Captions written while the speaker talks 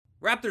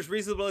Raptors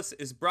Reasonableness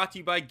is brought to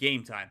you by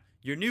Game Time,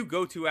 your new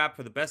go-to app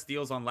for the best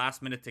deals on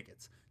last-minute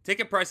tickets.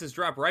 Ticket prices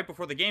drop right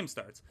before the game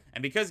starts,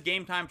 and because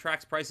Game Time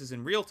tracks prices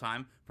in real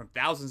time from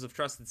thousands of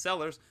trusted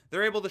sellers,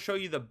 they're able to show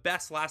you the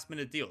best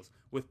last-minute deals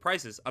with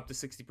prices up to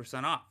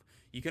 60% off.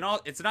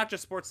 It's not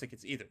just sports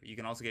tickets either. You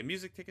can also get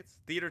music tickets,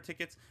 theater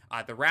tickets.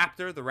 The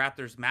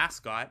Raptors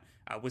mascot,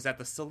 was at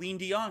the Celine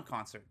Dion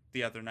concert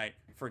the other night,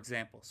 for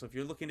example. So if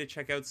you're looking to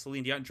check out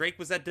Celine Dion, Drake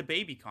was at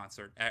DaBaby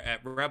concert at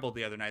Rebel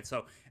the other night.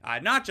 So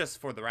not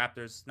just for the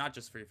Raptors, not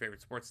just for your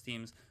favorite sports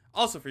teams,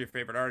 also for your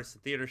favorite artists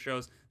and theater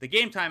shows. The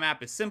Game Time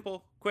app is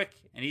simple, quick,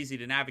 and easy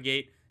to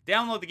navigate.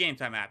 Download the Game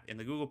Time app in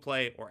the Google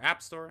Play or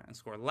App Store and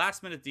score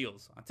last-minute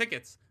deals on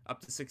tickets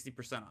up to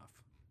 60% off.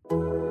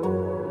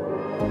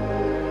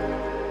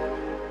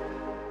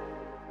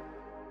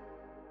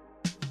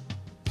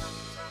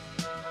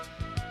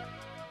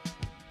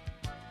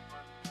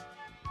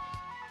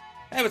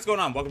 Hey, what's going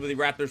on? Welcome to the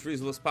Raptors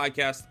Reasonableness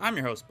Podcast. I'm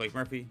your host, Blake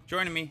Murphy.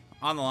 Joining me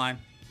on the line,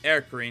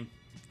 Eric Koreen.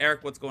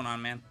 Eric, what's going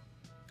on, man?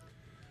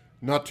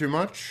 Not too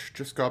much.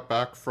 Just got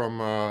back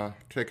from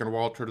taking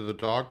Walter to the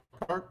dog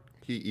park.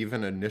 He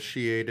even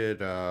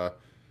initiated a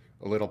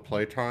little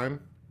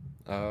playtime,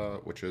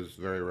 which is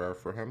very rare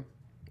for him.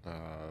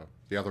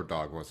 The other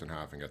dog wasn't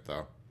having it,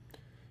 though.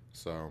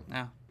 So,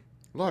 Yeah.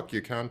 Look,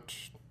 you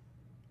can't,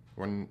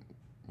 when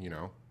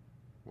you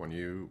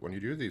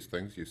do these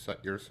things, you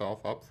set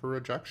yourself up for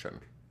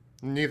rejection.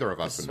 Neither of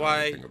us know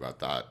anything about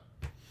that.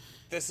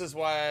 This is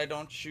why I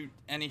don't shoot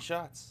any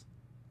shots.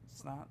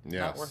 It's not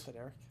worth it,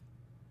 Eric.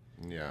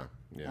 Yeah.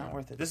 Not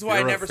worth it. This is why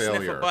I never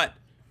sniff a butt,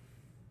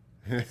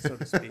 so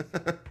to speak.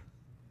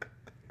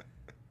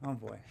 Oh,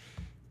 boy.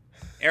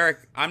 Eric,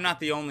 I'm not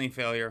the only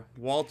failure.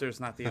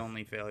 Walter's not the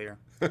only failure.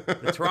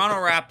 The Toronto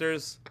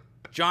Raptors,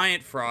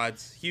 giant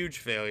frauds, huge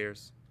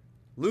failures.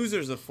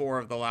 Losers of 4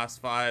 of the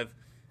last 5.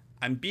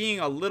 I'm being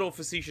a little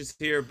facetious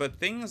here,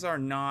 but things are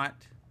not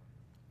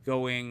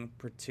going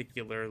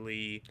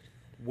particularly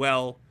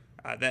well.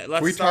 Can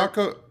we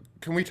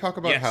talk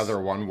about Yes. how their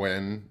one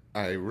win?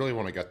 I really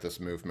want to get this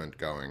movement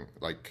going.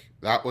 Like,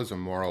 that was a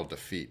moral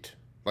defeat.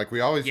 Like, we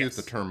always use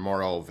the term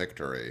moral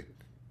victory.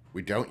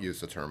 We don't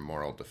use the term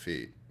moral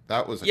defeat.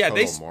 That was a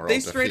total moral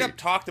defeat. They straight up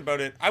talked about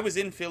it. I was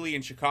in Philly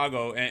and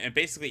Chicago, and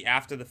basically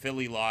after the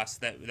Philly loss,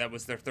 that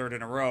was their 3rd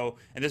in a row,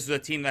 and this was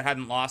a team that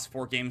hadn't lost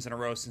 4 games in a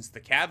row since the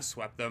Cavs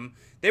swept them.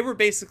 They were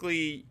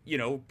basically,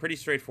 pretty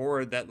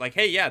straightforward that, like,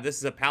 hey, yeah, this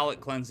is a palate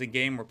cleansing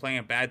game. We're playing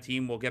a bad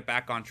team. We'll get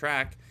back on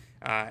track.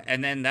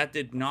 And then that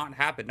did not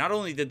happen. Not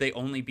only did they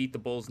only beat the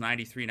Bulls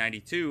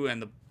 93-92,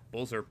 and the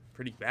Bulls are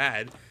pretty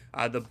bad,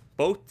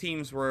 both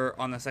teams were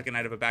on the second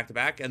night of a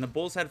back-to-back, and the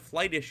Bulls had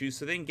flight issues,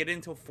 so they didn't get in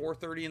until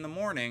 4:30 in the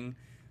morning.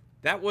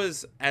 That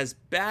was as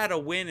bad a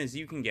win as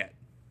you can get.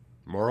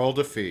 Moral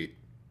defeat.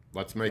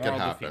 Let's make it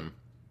happen.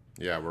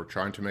 Yeah, we're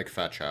trying to make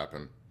fetch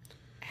happen.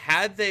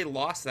 Had they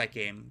lost that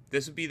game,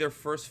 this would be their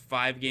first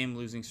 5-game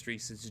losing streak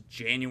since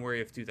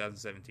January of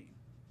 2017.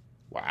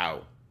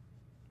 Wow.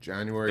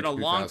 January 2017. It's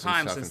been a long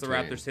time since the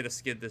Raptors hit a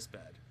skid this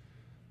bad.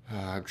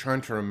 I'm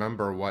trying to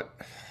remember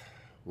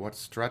what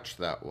stretch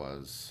that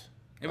was.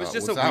 It was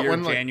just a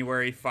weird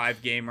January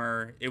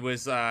 5-gamer. It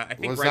was, I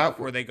think, right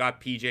before they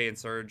got PJ and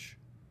Serge.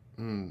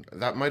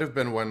 That might have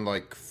been when,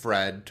 like,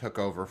 Fred took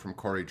over from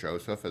Corey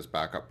Joseph as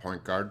backup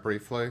point guard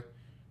briefly.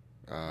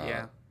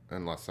 Yeah.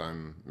 Unless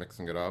I'm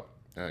mixing it up.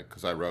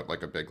 Because I wrote,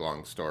 like, a big,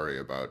 long story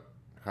about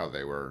how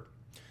they were,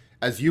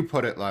 as you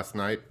put it last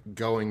night,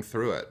 going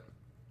through it.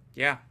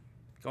 Yeah,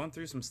 going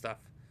through some stuff.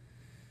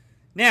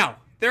 Now,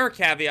 there are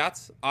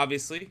caveats,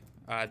 obviously.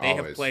 They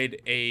have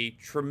played a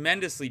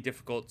tremendously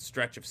difficult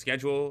stretch of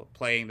schedule,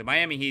 playing the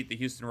Miami Heat, the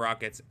Houston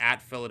Rockets,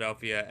 at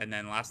Philadelphia, and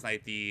then last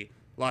night the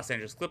Los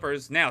Angeles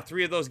Clippers. Now,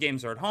 3 of those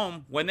games are at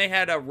home. When they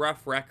had a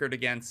rough record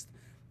against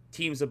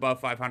teams above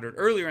 500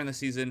 earlier in the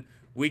season,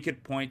 we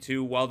could point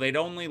to, well, they'd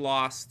only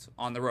lost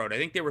on the road. I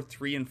think they were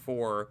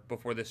 3-4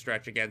 before this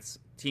stretch against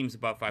teams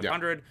above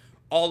 500. Yeah.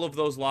 All of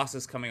those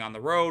losses coming on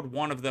the road.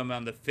 One of them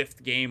on the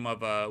 5th game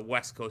of a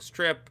West Coast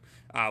trip.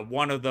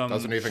 One of them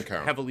doesn't even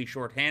count. Heavily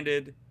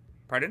shorthanded.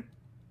 Pardon?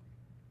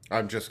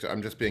 I'm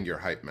just being your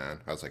hype man.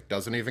 I was like,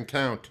 doesn't even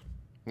count.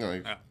 No,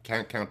 you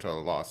can't count a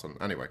loss.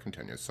 Anyway,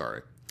 continue.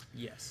 Sorry.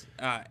 Yes.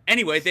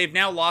 Anyway, they've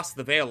now lost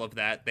the veil of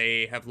that.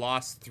 They have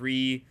lost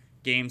 3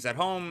 games at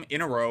home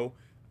in a row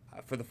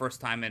for the first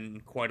time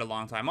in quite a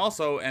long time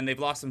also, and they've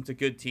lost them to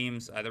good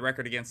teams. The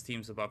record against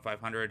teams above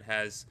 500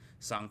 has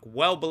sunk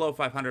well below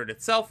 500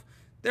 itself.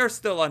 They're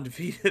still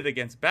undefeated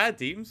against bad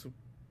teams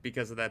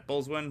because of that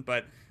Bulls win,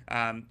 but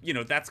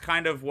that's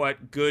kind of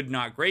what good,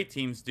 not great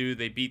teams do.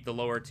 They beat the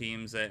lower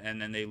teams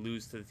and then they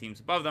lose to the teams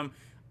above them.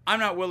 I'm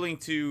not willing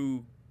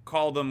to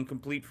call them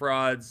complete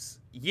frauds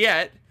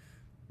yet,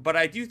 but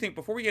I do think,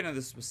 before we get into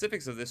the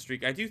specifics of this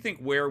streak, I do think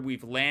where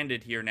we've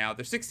landed here now,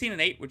 they're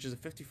 16-8, which is a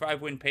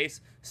 55-win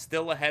pace,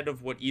 still ahead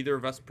of what either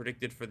of us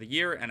predicted for the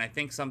year, and I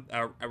think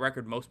a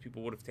record most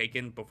people would have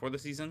taken before the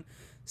season.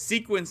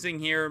 Sequencing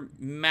here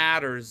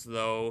matters,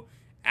 though,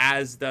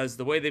 as does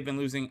the way they've been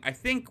losing. I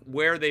think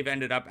where they've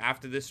ended up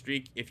after this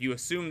streak, if you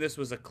assume this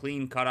was a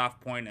clean cutoff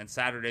point and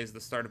Saturday is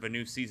the start of a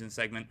new season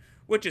segment,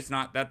 which it's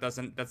not, that's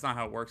not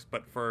how it works,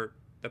 but for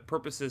the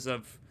purposes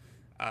of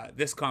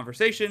this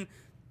conversation,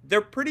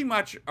 they're pretty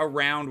much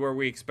around where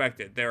we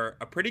expected. They're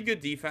a pretty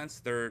good defense.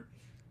 They're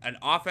an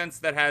offense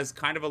that has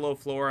kind of a low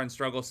floor and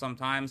struggles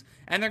sometimes,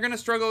 and they're going to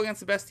struggle against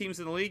the best teams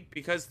in the league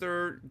because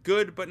they're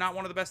good but not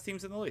one of the best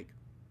teams in the league.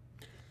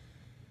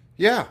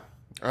 Yeah,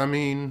 I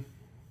mean,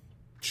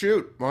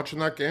 shoot, watching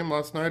that game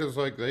last night is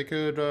like they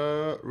could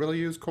really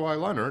use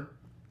Kawhi Leonard.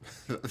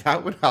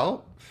 That would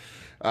help.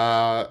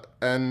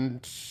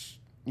 And,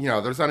 you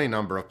know, there's any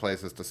number of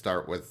places to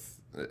start with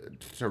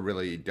to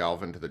really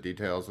delve into the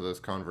details of this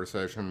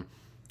conversation.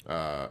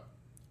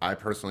 I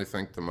personally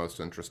think the most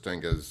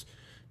interesting is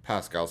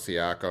Pascal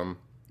Siakam.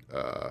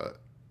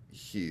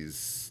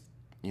 He's,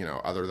 you know,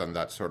 other than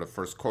that sort of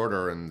first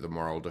quarter and the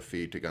moral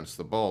defeat against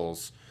the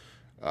Bulls,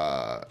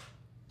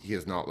 he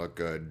has not looked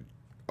good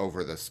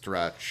over the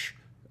stretch.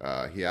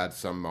 He had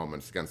some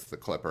moments against the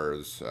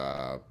Clippers,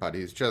 but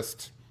he's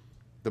just,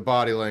 the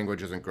body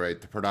language isn't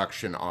great. The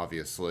production,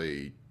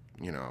 obviously,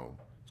 you know,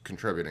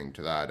 contributing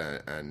to that,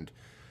 and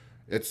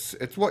it's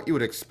what you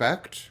would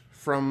expect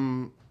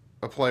from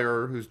a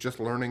player who's just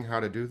learning how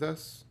to do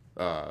this.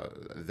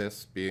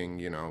 This being,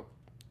 you know,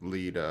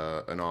 lead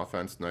an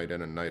offense night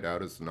in and night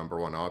out is the number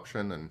one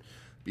option, and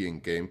being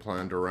game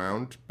planned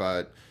around.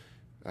 But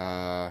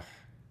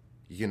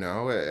you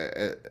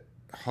know,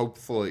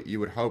 hopefully, you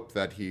would hope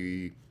that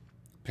he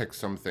picks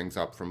some things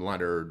up from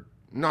Leonard.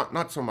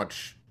 Not so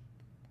much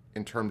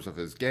in terms of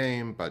his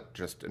game, but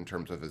just in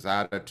terms of his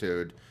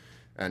attitude.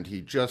 And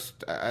he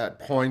just, at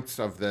points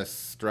of this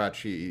stretch,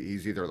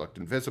 he's either looked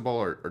invisible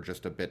or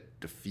just a bit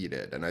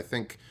defeated. And I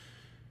think,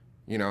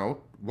 you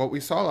know, what we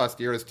saw last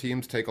year is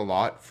teams take a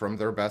lot from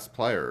their best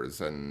players,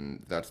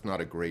 and that's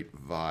not a great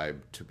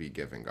vibe to be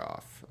giving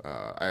off.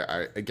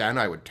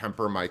 I would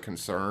temper my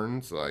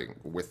concerns, like,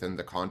 within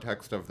the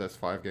context of this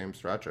 5-game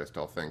stretch. I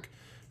still think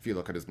if you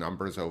look at his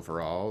numbers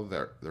overall,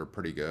 they're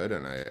pretty good,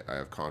 and I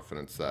have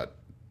confidence that,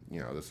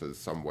 you know, this is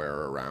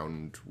somewhere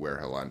around where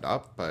he'll end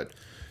up. But,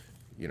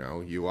 you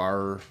know, you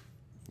are,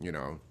 you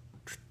know,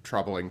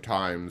 troubling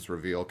times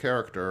reveal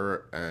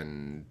character,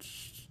 and,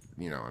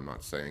 you know, I'm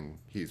not saying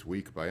he's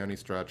weak by any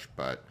stretch,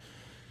 but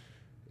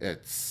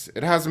it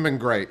hasn't been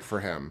great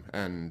for him.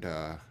 And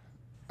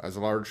as a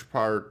large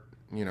part,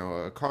 you know,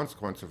 a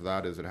consequence of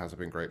that is it hasn't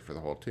been great for the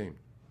whole team.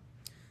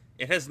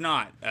 It has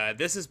not.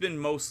 This has been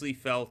mostly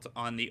felt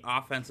on the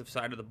offensive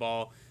side of the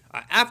ball.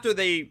 After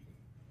they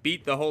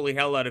beat the holy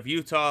hell out of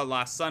Utah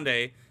last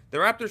Sunday, the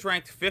Raptors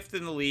ranked 5th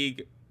in the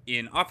league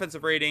in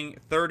offensive rating,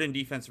 3rd in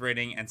defensive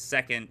rating, and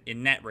 2nd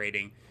in net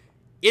rating.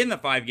 In the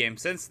 5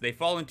 games since, they've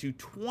fallen to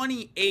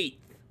 28th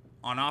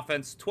on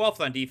offense,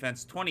 12th on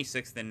defense,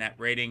 26th in net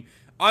rating.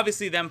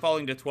 Obviously, them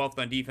falling to 12th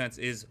on defense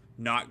is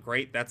not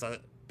great. That's a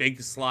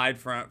big slide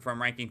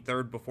from ranking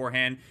 3rd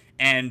beforehand.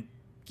 And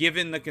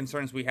given the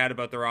concerns we had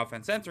about their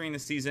offense entering the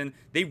season,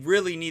 they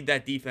really need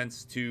that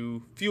defense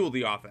to fuel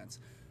the offense.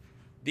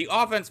 The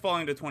offense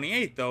falling to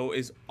 28th, though,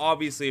 is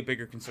obviously a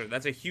bigger concern.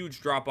 That's a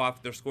huge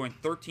drop-off. They're scoring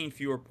 13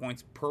 fewer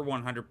points per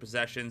 100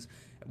 possessions.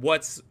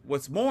 What's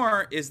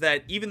more is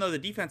that even though the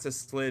defense has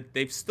slid,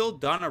 they've still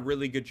done a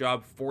really good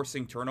job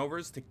forcing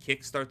turnovers to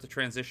kickstart the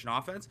transition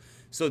offense.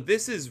 So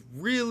this is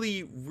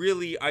really,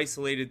 really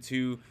isolated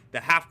to the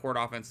half-court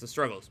offense, the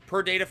struggles.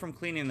 Per data from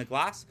Cleaning the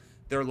Glass,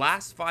 their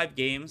last 5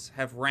 games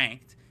have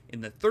ranked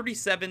in the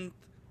 37th,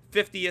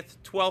 50th,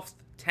 12th,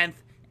 10th,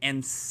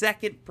 and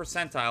 2nd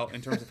percentile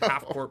in terms of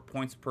half-court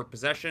points per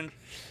possession.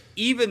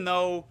 Even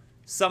though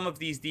some of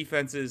these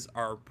defenses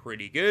are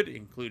pretty good,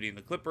 including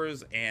the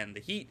Clippers and the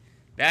Heat,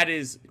 that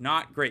is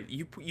not great.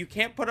 You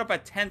can't put up a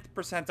 10th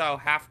percentile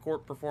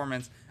half-court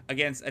performance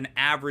against an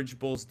average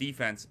Bulls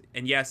defense.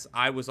 And yes,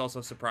 I was also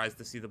surprised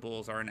to see the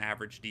Bulls are an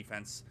average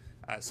defense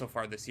so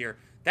far this year.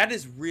 That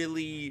is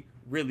really,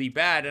 really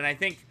bad. And I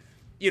think,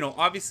 you know,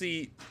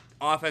 obviously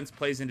offense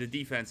plays into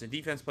defense and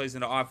defense plays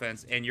into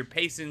offense, and your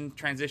pace in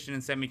transition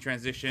and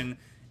semi-transition,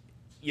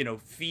 you know,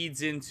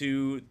 feeds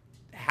into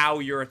how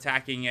you're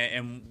attacking it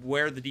and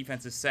where the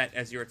defense is set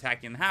as you're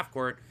attacking the half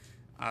court.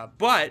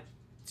 But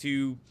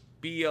to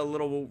be a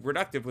little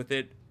reductive with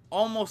it,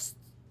 almost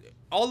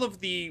all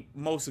of the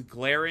most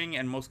glaring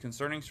and most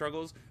concerning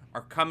struggles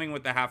are coming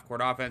with the half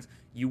court offense.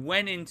 You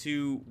went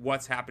into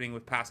what's happening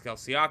with Pascal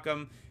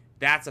Siakam.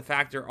 That's a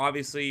factor.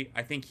 Obviously,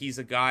 I think he's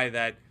a guy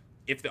that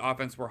if the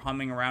offense were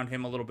humming around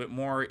him a little bit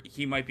more,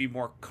 he might be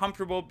more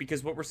comfortable,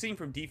 because what we're seeing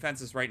from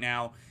defenses right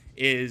now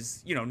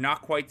is, you know,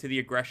 not quite to the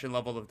aggression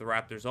level of the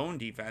Raptors' own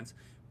defense,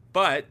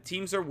 but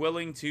teams are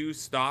willing to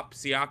stop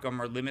Siakam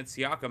or limit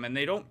Siakam, and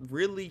they don't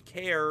really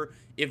care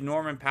if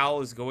Norman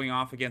Powell is going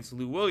off against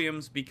Lou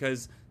Williams,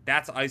 because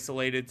that's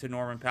isolated to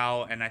Norman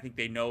Powell, and I think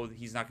they know that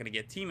he's not going to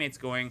get teammates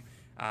going.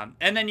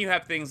 And then you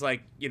have things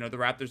like, you know, the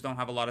Raptors don't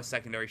have a lot of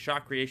secondary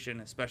shot creation,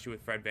 especially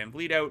with Fred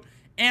VanVleet out.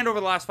 And over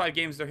the last 5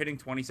 games, they're hitting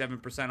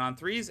 27% on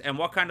threes. And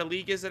what kind of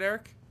league is it,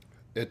 Eric?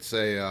 It's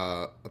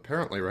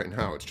apparently right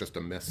now it's just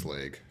a miss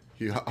league.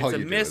 It's a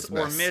miss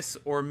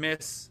or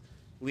miss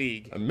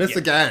league. A miss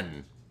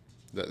again.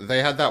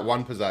 They had that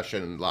one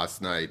possession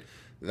last night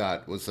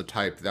that was the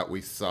type that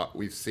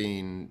we've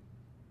seen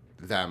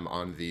them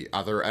on the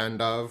other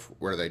end of,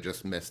 where they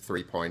just missed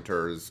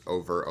 3-pointers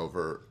over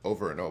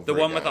and over. The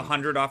one with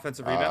 100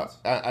 offensive rebounds?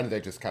 And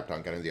they just kept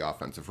on getting the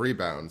offensive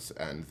rebounds,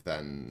 and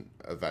then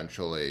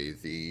eventually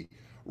the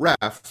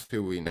refs,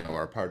 who we know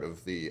are part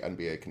of the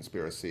NBA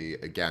conspiracy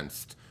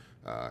against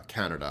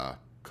Canada,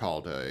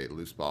 called a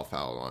loose ball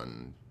foul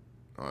on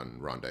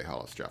Rondae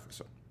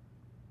Hollis-Jefferson.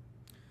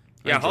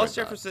 Yeah,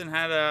 Hollis-Jefferson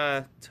had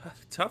a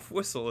tough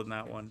whistle in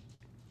that one.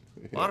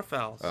 A lot of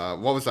fouls.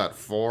 What was that?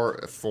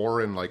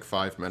 Four in like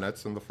 5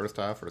 minutes in the first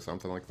half, or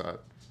something like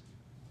that.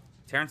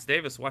 Terrence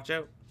Davis, watch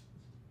out.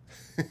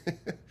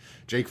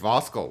 Jake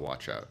Voskuhl,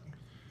 watch out.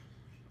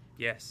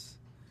 Yes.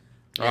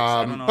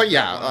 I don't know but if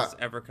yeah, that one's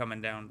ever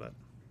coming down, but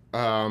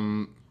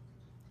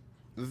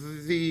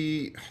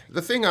the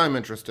thing I'm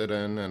interested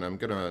in, and I'm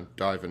gonna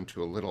dive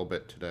into a little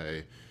bit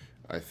today,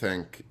 I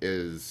think,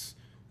 is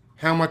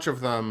how much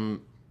of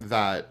them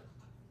that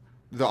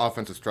the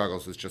offensive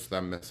struggles is just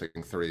them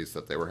missing threes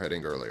that they were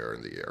hitting earlier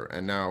in the year.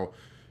 And now,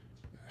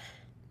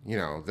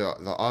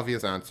 the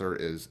obvious answer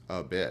is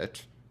a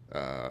bit.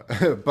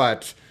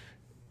 But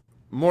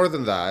more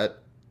than that,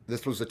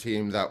 this was a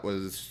team that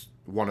was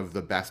one of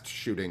the best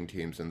shooting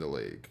teams in the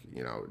league.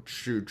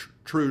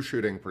 True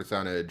shooting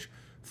percentage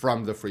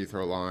from the free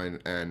throw line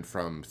and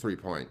from the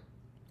 3-point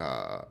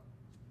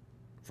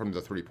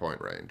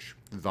range.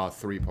 The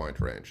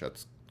 3-point range.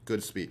 That's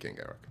good speaking,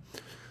 Eric.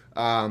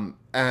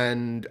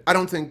 And I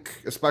don't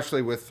think,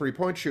 especially with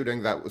 3-point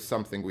shooting, that was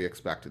something we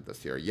expected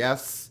this year.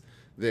 Yes,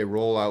 they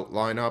roll out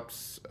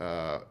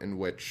lineups in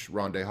which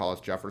Rondae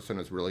Hollis-Jefferson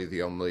is really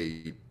the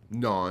only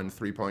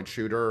non-3-point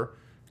shooter,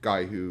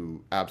 guy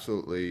who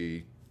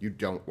absolutely you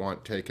don't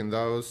want taking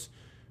those.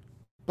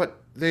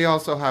 But they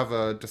also have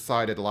a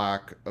decided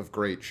lack of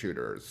great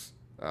shooters,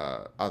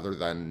 other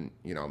than,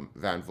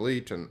 Van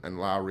Vliet and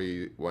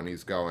Lowry when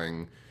he's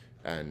going,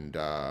 and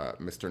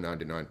Mr.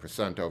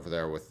 99% over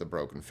there with the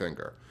broken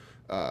finger.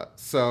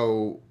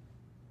 So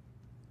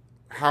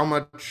how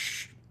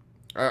much,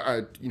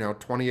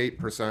 28%,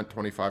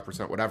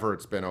 25%, whatever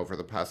it's been over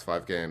the past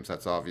 5 games,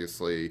 that's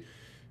obviously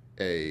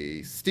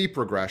a steep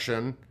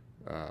regression,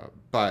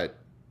 but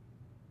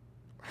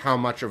how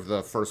much of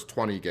the first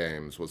 20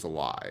 games was a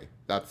lie?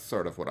 That's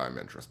sort of what I'm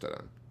interested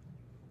in.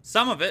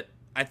 Some of it.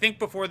 I think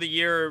before the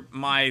year,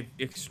 my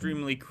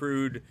extremely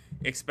crude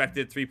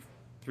expected three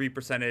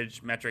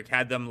percentage metric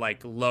had them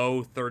like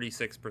low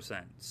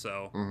 36%.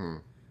 So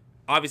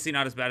obviously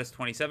not as bad as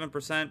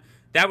 27%.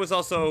 That was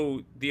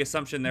also the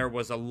assumption. There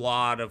was a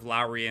lot of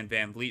Lowry and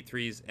Van Vliet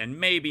threes, and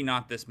maybe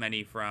not this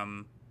many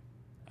from,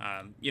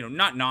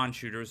 not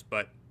non-shooters,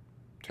 but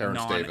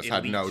Terrence Davis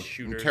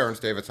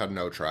had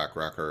no track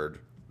record.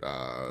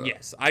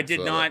 Yes, I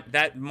did not.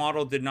 That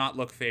model did not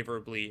look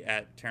favorably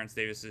at Terrence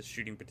Davis's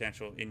shooting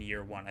potential in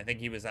year 1. I think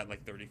he was at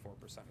like 34%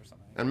 or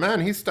something. And man,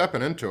 he's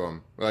stepping into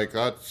him. Like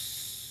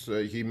that's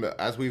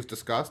as we've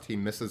discussed, he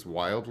misses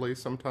wildly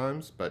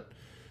sometimes, but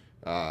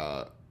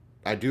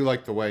I do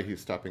like the way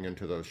he's stepping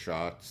into those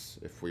shots.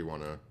 If we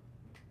want to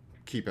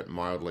keep it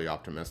mildly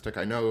optimistic,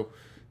 I know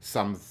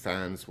some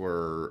fans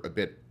were a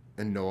bit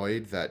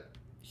annoyed that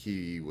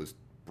he was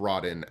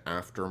brought in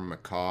after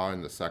McCaw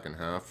in the second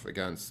half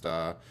against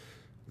the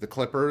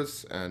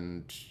Clippers,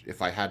 and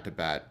if I had to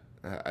bet,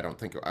 I don't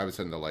think I was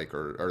in the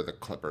the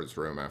Clippers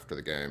room after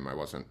the game. I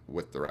wasn't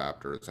with the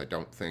Raptors. I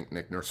don't think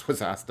Nick Nurse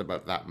was asked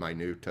about that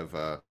minute of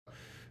a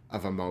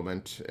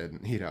moment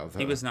in he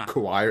was not. The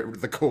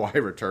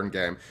Kawhi return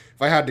game.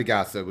 If I had to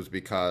guess, it was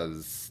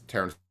because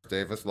Terrence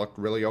Davis looked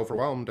really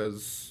overwhelmed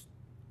as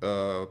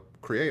a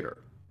creator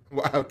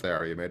out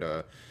there. He made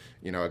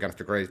against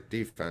a great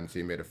defense,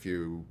 he made a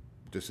few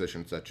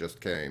decisions that just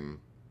came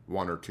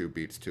 1 or 2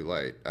 beats too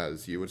late,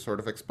 as you would sort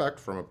of expect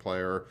from a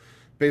player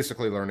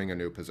basically learning a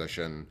new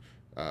position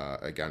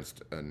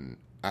against an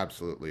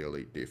absolutely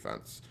elite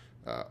defense.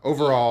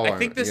 Overall, I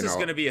think this is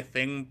going to be a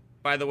thing,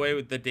 by the way,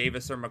 with the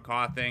Davis or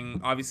McCaw thing.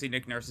 Obviously,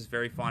 Nick Nurse is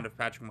very fond of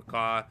Patrick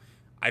McCaw.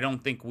 I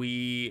don't think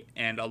we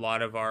and a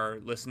lot of our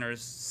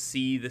listeners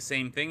see the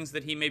same things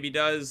that he maybe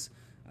does.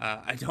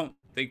 I don't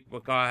think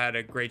McCaw had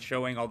a great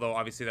showing, although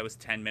obviously that was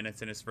 10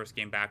 minutes in his first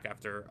game back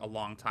after a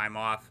long time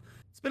off.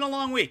 It's been a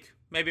long week.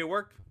 Maybe at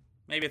work,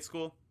 maybe at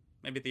school,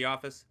 maybe at the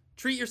office.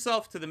 Treat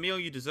yourself to the meal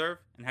you deserve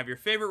and have your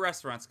favorite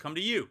restaurants come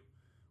to you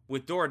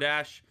with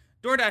DoorDash.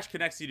 DoorDash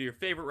connects you to your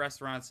favorite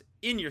restaurants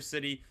in your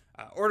city.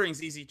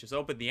 Ordering's easy. Just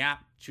open the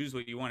app, choose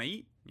what you want to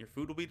eat, and your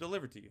food will be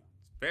delivered to you.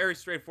 It's very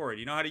straightforward.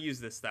 You know how to use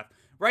this stuff.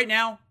 Right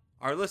now,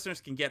 our listeners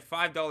can get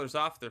 $5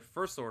 off their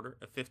first order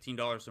of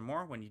 $15 or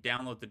more when you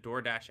download the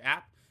DoorDash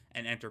app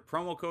and enter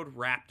promo code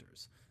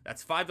RAPTORS.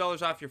 That's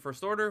 $5 off your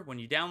first order when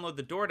you download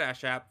the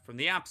DoorDash app from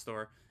the App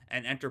Store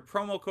and enter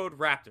promo code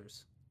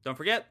RAPTORS. Don't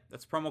forget,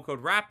 that's promo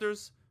code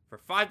RAPTORS for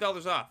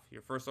 $5 off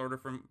your first order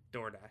from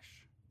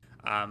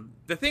DoorDash.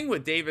 The thing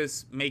with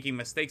Davis making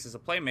mistakes as a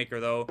playmaker,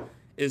 though,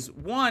 is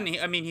one,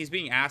 I mean, he's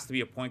being asked to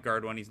be a point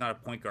guard when he's not a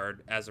point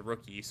guard as a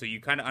rookie, so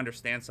you kind of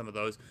understand some of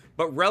those.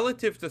 But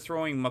relative to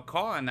throwing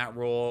McCaw in that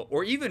role,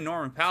 or even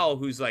Norman Powell,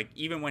 who's like,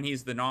 even when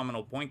he's the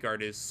nominal point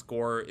guard, he's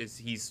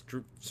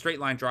straight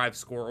line drive,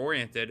 score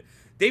oriented.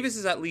 Davis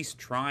is at least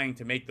trying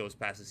to make those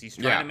passes. He's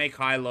trying to make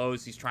high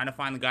lows. He's trying to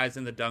find the guys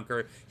in the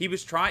dunker. He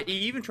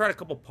even tried a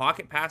couple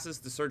pocket passes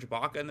to Serge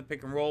Ibaka in the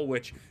pick and roll,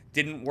 which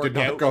didn't work out.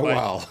 Did not go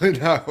well.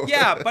 No.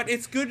 Yeah, but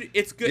it's good.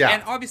 It's good. Yeah.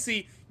 And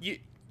obviously,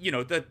 you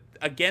know,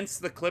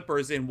 against the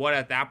Clippers in what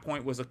at that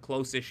point was a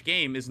close-ish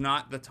game is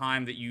not the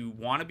time that you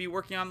want to be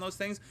working on those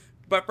things.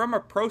 But from a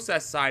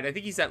process side, I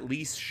think he's at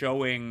least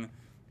showing,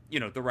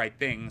 you know, the right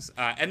things.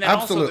 And then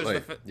Absolutely.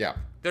 Also yeah.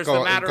 There's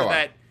the matter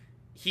that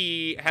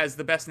he has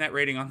the best net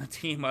rating on the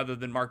team other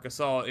than Marc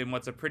Gasol in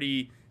what's a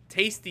pretty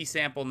tasty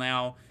sample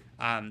now.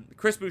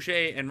 Chris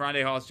Boucher and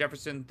Rondae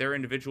Hollis-Jefferson, their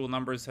individual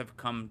numbers have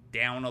come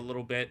down a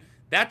little bit.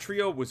 That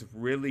trio was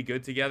really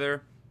good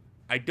together.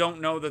 I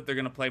don't know that they're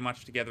going to play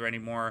much together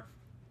anymore,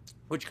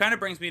 which kind of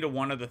brings me to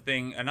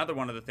another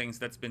one of the things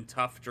that's been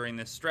tough during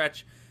this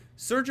stretch.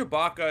 Serge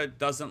Ibaka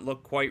doesn't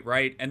look quite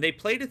right, and they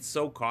played it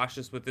so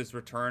cautious with his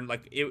return.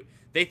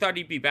 They thought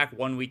he'd be back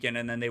one weekend,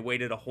 and then they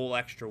waited a whole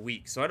extra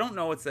week. So I don't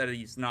know it's that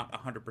he's not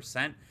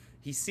 100%.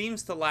 He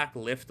seems to lack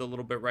lift a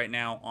little bit right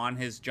now on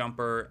his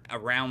jumper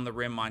around the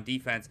rim on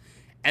defense.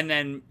 And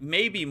then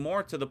maybe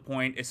more to the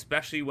point,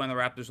 especially when the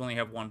Raptors only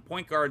have one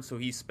point guard, so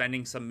he's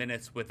spending some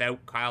minutes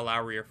without Kyle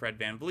Lowry or Fred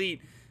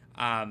VanVleet.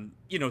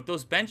 You know,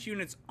 those bench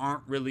units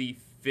aren't really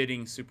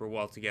fitting super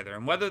well together.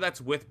 And whether that's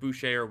with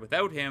Boucher or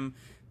without him,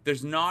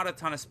 there's not a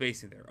ton of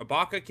spacing there.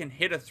 Ibaka can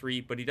hit a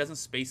three, but he doesn't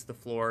space the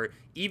floor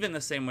even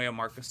the same way a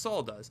Marc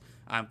Gasol does.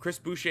 Chris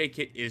Boucher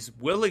is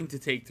willing to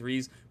take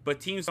threes, but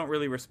teams don't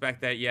really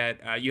respect that yet.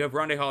 You have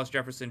Rondae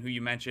Hollis-Jefferson, who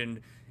you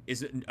mentioned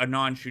is a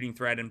non-shooting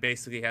threat and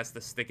basically has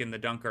to stick in the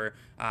dunker.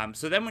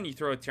 So then when you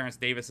throw Terrence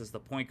Davis as the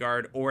point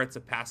guard, or it's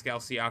a Pascal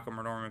Siakam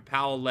or Norman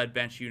Powell-led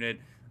bench unit,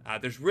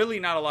 there's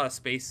really not a lot of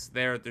space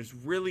there. There's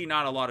really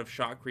not a lot of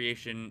shot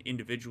creation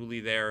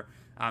individually there.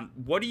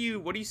 What are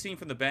you seeing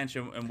from the bench,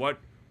 and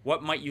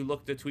what might you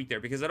look to tweak there?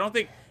 Because I don't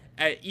think,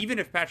 even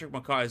if Patrick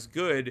McCaw is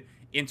good,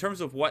 in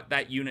terms of what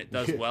that unit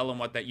does well and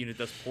what that unit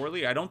does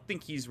poorly, I don't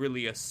think he's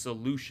really a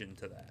solution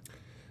to that.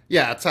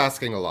 Yeah, it's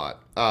asking a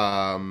lot.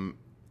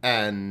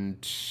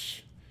 And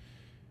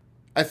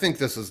I think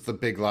this is the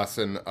big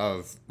lesson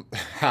of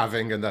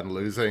having and then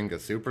losing a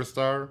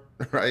superstar,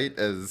 right?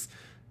 Is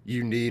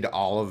you need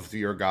all of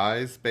your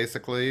guys,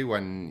 basically,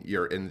 when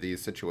you're in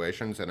these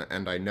situations.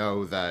 And I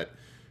know that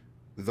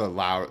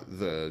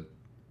the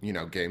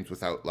games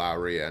without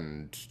Lowry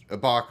and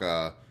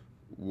Ibaka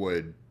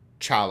would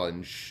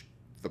challenge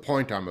the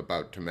point I'm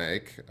about to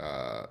make.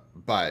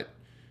 But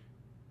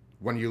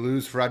when you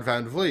lose Fred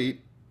VanVleet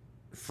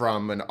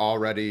from an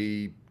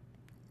already,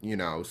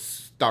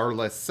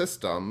 starless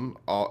system,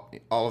 all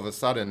of a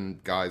sudden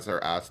guys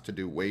are asked to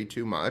do way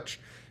too much.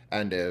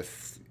 And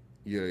if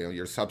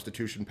your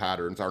substitution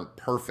patterns aren't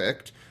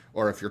perfect,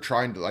 or if you're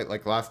trying to,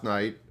 like last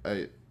night,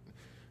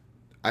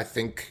 I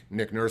think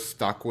Nick Nurse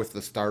stuck with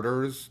the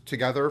starters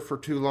together for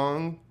too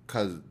long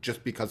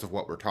because of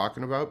what we're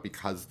talking about,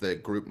 because the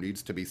group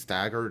needs to be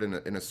staggered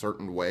in a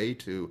certain way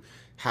to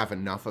have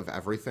enough of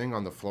everything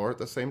on the floor at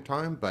the same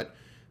time. But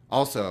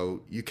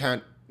also, you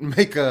can't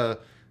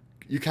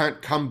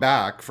come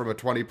back from a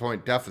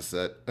 20-point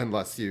deficit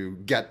unless you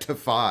get to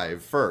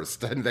 5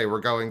 first. And they were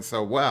going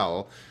so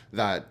well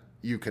that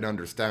you can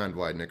understand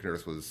why Nick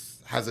Nurse was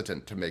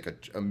hesitant to make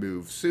a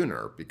move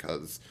sooner,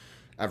 because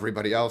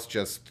everybody else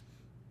just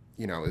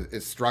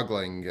is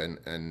struggling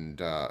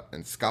and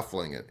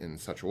scuffling it in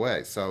such a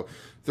way. So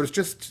there's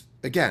just,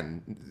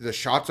 again, the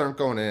shots aren't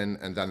going in,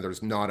 and then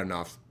there's not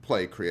enough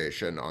play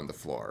creation on the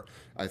floor.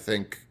 I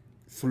think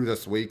through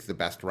this week, the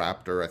best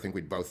Raptor, I think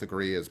we'd both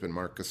agree, has been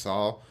Marc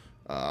Gasol.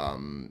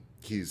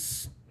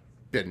 He's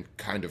been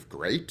kind of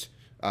great,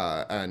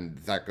 and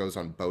that goes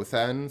on both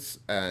ends.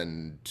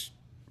 And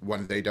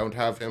when they don't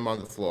have him on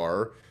the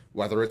floor,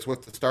 whether it's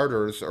with the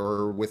starters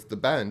or with the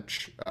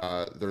bench,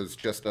 there's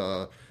just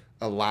a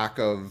lack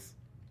of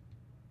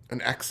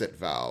an exit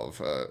valve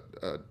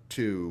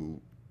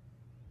to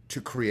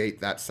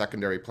create that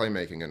secondary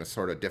playmaking in a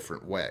sort of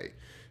different way.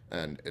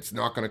 And it's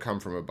not going to come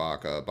from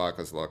Ibaka.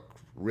 Ibaka's look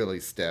really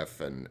stiff,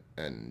 and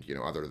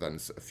other than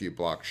a few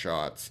blocked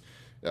shots,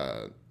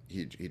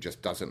 he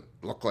just doesn't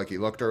look like he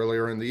looked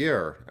earlier in the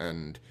year.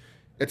 And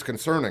it's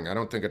concerning. I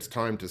don't think it's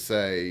time to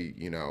say,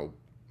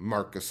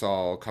 Marc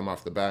Gasol, come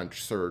off the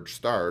bench, Serge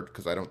start,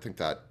 because I don't think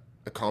that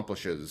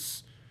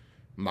accomplishes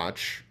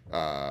much.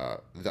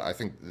 I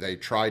think they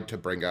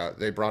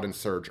brought in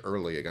Serge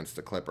early against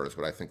the Clippers,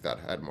 but I think that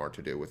had more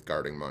to do with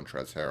guarding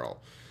Montrezl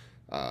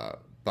Harrell.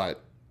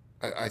 But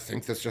I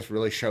think this just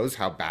really shows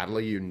how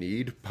badly you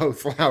need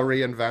both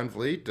Lowry and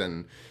VanVleet,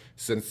 and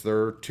since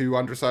they're two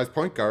undersized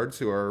point guards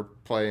who are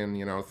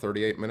playing,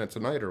 38 minutes a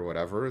night or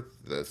whatever,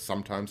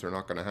 sometimes they're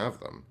not going to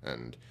have them,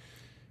 and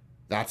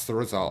that's the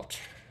result.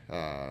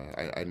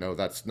 I know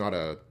that's not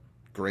a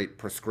great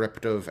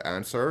prescriptive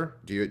answer.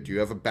 Do you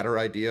have a better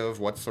idea of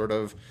what's sort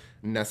of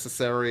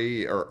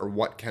necessary or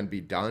what can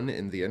be done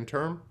in the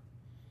interim?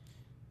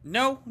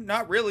 No,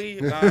 not really.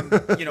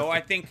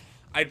 I think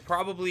I'd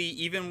probably,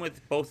 even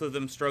with both of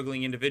them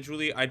struggling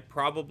individually, I'd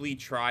probably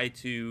try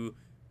to,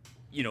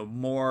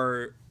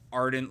 more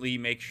ardently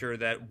make sure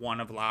that one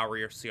of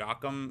Lowry or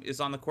Siakam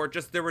is on the court.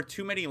 Just there were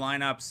too many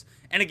lineups.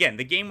 And again,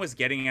 the game was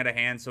getting out of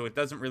hand, so it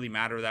doesn't really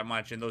matter that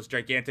much. And those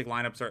gigantic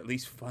lineups are at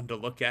least fun to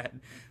look at.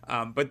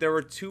 But there were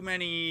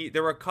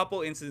a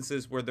couple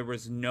instances where there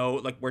was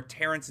where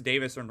Terrence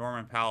Davis or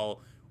Norman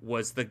Powell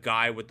was the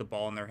guy with the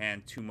ball in their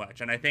hand too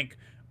much. And I think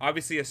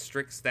obviously a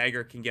strict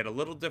stagger can get a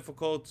little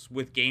difficult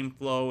with game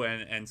flow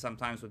and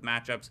sometimes with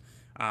matchups.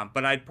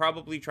 But I'd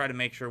probably try to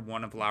make sure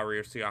one of Lowry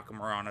or Siakam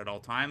are on at all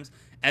times.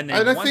 And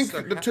then I think,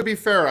 to be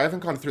fair, I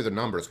haven't gone through the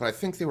numbers, but I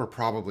think they were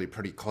probably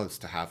pretty close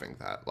to having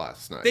that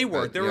last night. They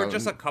were. There were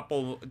just a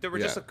couple. There were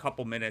just a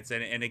couple minutes,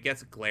 and it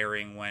gets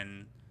glaring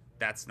when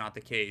that's not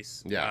the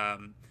case. Yeah.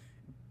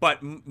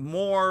 But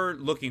more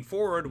looking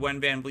forward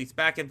when Van Vliet's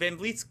back, and Van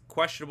Vliet's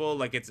questionable.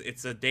 Like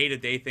it's a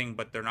day-to-day thing,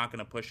 but they're not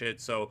going to push it.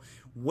 So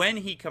when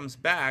he comes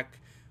back,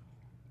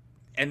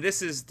 and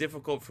this is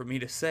difficult for me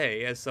to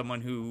say as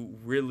someone who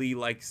really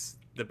likes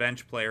the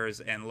bench players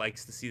and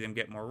likes to see them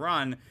get more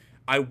run,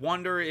 I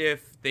wonder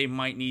if they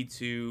might need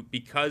to,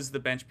 because the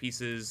bench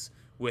pieces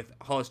with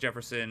Hollis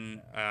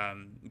Jefferson,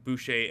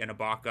 Boucher, and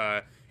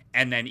Ibaka,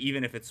 and then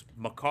even if it's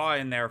McCaw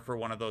in there for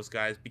one of those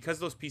guys, because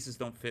those pieces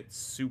don't fit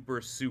super,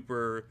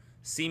 super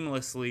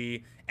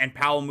seamlessly, and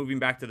Powell moving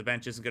back to the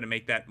bench isn't going to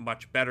make that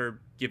much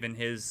better given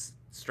his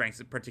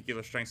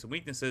particular strengths and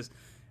weaknesses.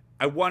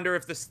 I wonder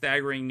if the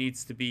staggering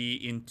needs to be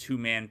in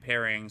two-man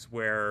pairings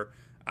where,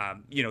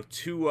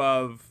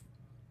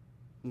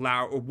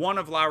 one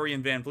of Lowry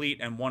and Van Vliet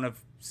and one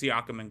of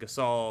Siakam and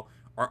Gasol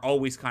are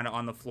always kind of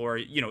on the floor,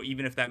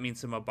 even if that means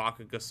some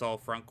Ibaka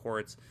Gasol front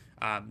courts,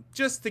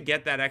 just to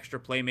get that extra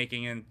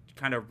playmaking and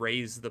kind of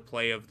raise the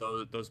play of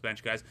those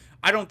bench guys.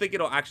 I don't think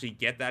it'll actually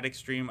get that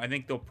extreme. I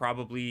think they'll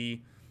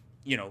probably,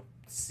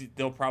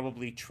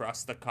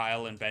 trust the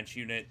Kyle and bench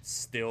unit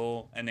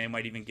still, and they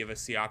might even give a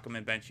Siakam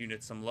and bench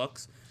unit some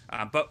looks.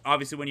 But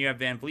obviously when you have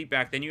Van Vliet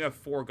back, then you have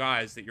four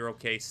guys that you're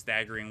okay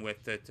staggering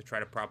with to try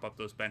to prop up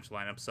those bench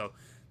lineups. So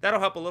that'll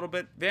help a little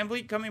bit. Van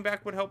Vliet coming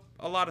back would help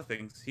a lot of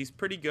things. He's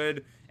pretty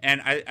good, and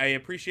I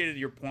appreciated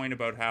your point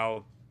about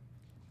how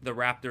the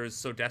Raptors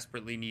so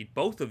desperately need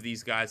both of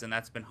these guys, and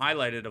that's been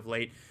highlighted of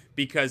late,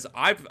 because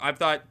I've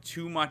thought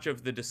too much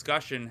of the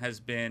discussion has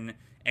been,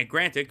 and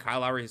granted, Kyle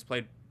Lowry has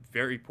played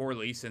very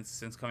poorly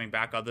since coming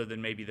back, other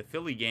than maybe the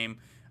Philly game.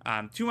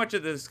 Too much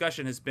of the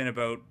discussion has been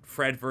about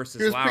Fred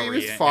versus Lowry. He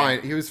was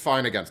fine. He was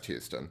fine against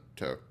Houston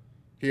too.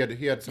 He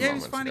had some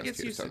moments fine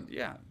against Houston.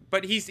 Yeah,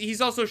 but he's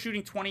also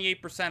shooting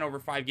 28% over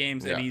 5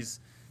 games, and he's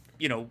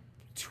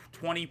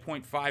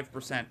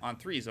 20.5% on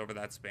threes over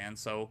that span.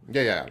 So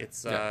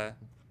it's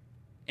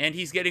and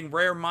he's getting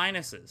rare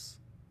minuses.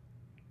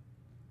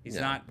 He's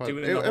not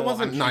doing the whole. It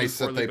wasn't nice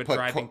that they put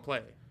driving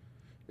play.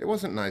 It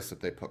wasn't nice that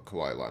they put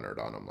Kawhi Leonard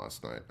on him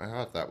last night. I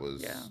thought that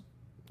was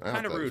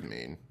kind of rude. Was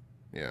mean.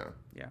 Yeah.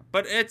 Yeah,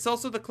 but it's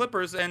also the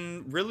Clippers,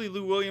 and really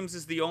Lou Williams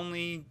is the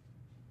only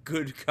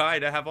good guy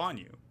to have on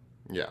you.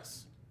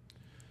 Yes.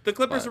 The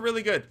Clippers are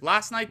really good.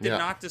 Last night did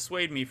not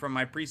dissuade me from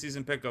my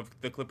preseason pick of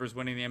the Clippers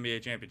winning the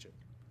NBA championship.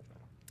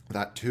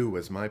 That too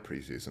was my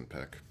preseason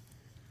pick.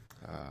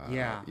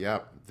 Yeah,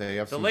 they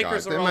have the some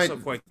Lakers guys. are also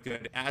quite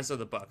good, as are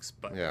the Bucks.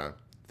 But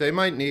they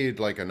might need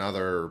like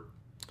another.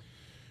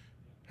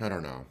 I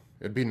don't know.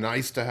 It'd be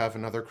nice to have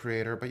another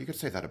creator, but you could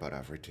say that about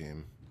every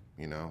team.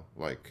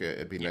 Like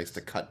it'd be nice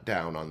to cut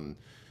down on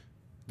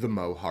the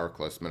Mo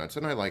Harkless minutes,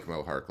 and I like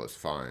Mo Harkless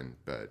fine,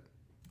 but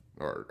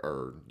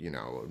or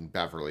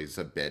Beverly's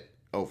a bit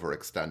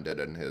overextended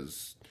in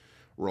his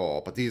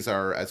role. But these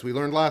are, as we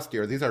learned last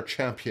year, these are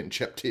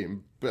championship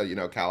team,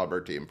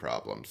 caliber team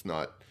problems,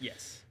 not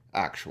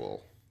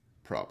actual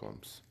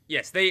problems.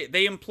 Yes,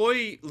 they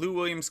employ Lou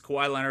Williams,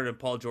 Kawhi Leonard, and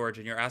Paul George,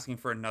 and you're asking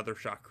for another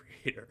shot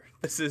creator.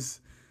 This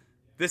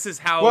is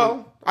how.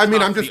 Well, I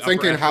mean, I'm just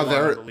thinking how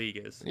the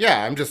league is.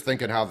 Yeah, I'm just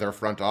thinking how their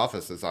front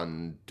office is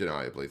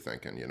undeniably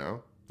thinking.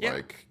 Yeah.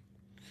 Like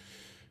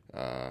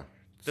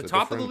the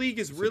top of the league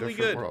is really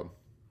good. World.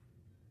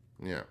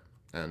 Yeah,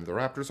 and the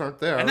Raptors aren't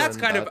there, and that's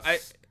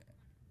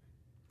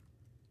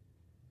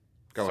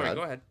Go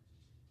ahead.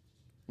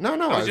 No,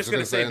 I was just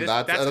going to say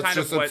that's kind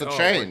of what. It's a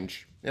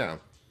change. Yeah.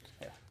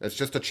 It's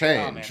just a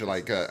change,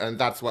 and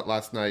that's what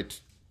last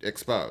night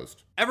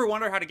exposed. Ever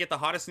wonder how to get the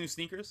hottest new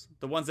sneakers?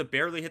 The ones that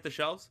barely hit the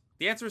shelves?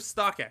 The answer is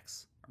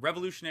StockX, a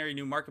revolutionary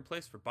new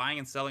marketplace for buying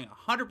and selling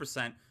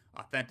 100%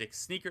 authentic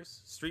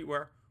sneakers,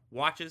 streetwear,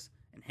 watches,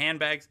 and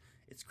handbags.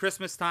 It's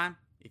Christmas time.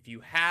 If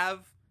you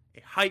have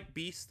a hype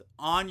beast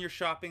on your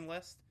shopping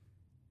list,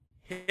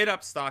 hit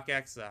up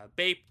StockX.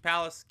 Bape,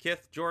 Palace,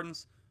 Kith,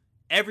 Jordans,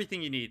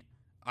 everything you need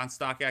on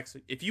StockX.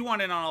 If you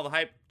want in on all the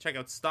hype, check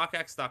out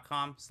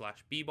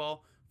StockX.com/bball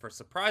for a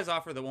surprise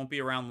offer that won't be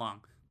around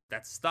long.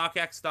 That's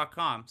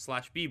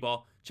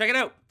StockX.com/bball. Check it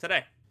out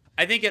today.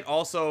 I think it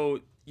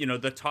also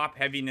the top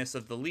heaviness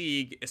of the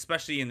league,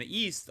 especially in the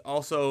East,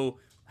 also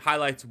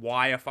highlights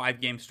why a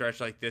 5-game stretch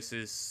like this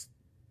is,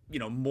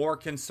 more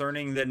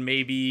concerning than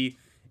maybe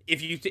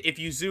if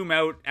you zoom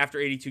out after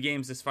 82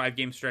 games, this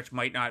 5-game stretch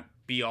might not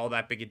be all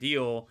that big a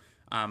deal.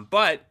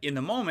 But in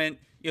the moment,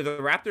 the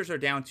Raptors are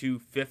down to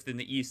 5th in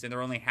the East, and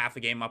they're only half a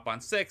game up on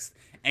 6th.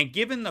 And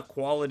given the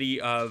quality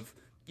of,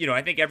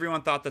 I think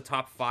everyone thought the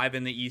top 5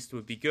 in the East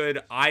would be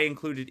good. I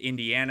included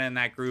Indiana in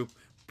that group.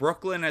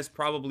 Brooklyn has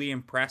probably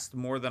impressed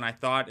more than I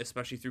thought,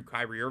 especially through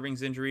Kyrie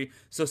Irving's injury.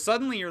 So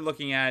suddenly you're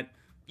looking at,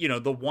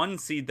 the 1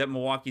 seed that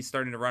Milwaukee's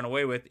starting to run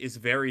away with is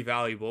very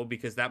valuable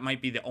because that might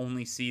be the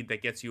only seed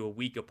that gets you a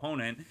weak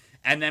opponent.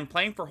 And then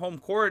playing for home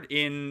court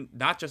in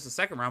not just the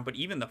second round, but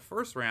even the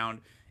first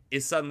round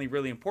is suddenly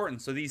really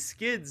important. So these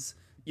skids,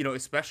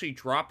 especially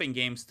dropping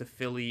games to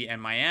Philly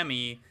and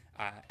Miami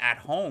at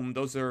home,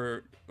 those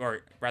are,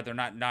 or rather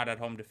not at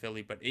home to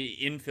Philly, but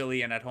in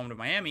Philly and at home to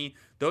Miami,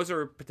 those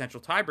are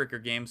potential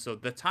tiebreaker games. So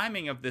the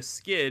timing of this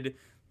skid,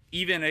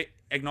 even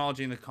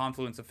acknowledging the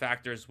confluence of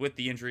factors with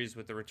the injuries,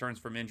 with the returns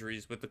from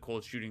injuries, with the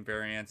cold shooting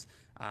variants,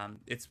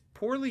 it's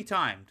poorly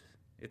timed.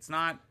 It's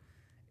not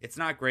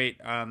great.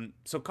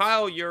 So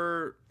Kyle,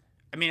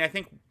 I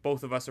think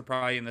both of us are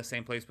probably in the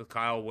same place with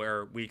Kyle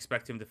where we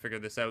expect him to figure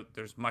this out.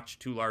 There's much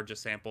too large a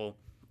sample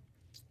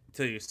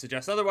to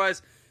suggest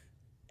otherwise.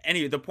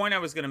 Anyway, the point I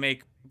was going to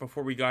make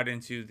before we got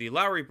into the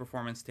Lowry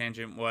performance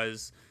tangent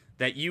was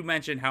that you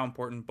mentioned how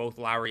important both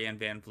Lowry and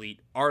Van Vliet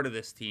are to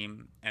this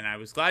team. And I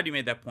was glad you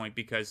made that point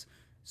because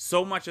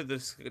so much of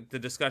the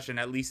discussion,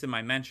 at least in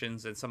my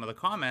mentions and some of the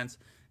comments,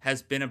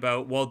 has been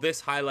about, well, this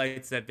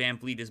highlights that Van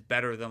Vliet is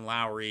better than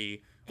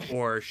Lowry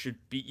or should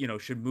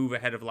move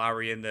ahead of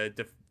Lowry in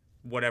the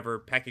whatever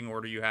pecking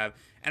order you have.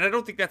 And I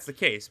don't think that's the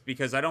case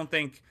because I don't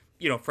think,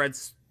 Fred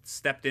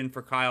stepped in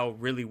for Kyle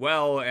really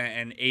well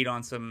and ate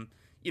on some,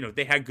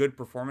 they had good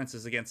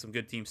performances against some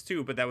good teams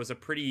too, but that was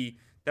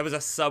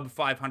a sub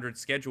 500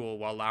 schedule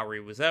while Lowry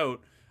was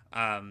out.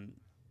 And,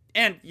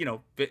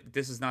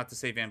 this is not to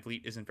say Van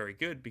Vliet isn't very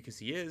good because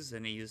he is,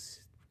 and he's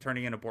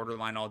turning in a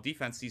borderline all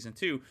defense season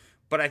 2.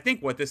 But I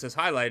think what this has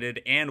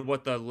highlighted and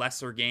what the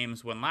lesser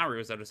games when Lowry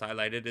was out has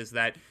highlighted is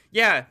that,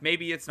 yeah,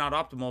 maybe it's not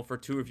optimal for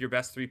 2 of your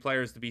best 3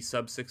 players to be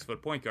sub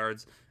 6-foot point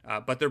guards,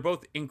 but they're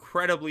both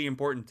incredibly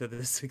important to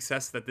the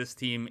success that this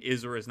team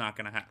is or is not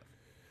going to have.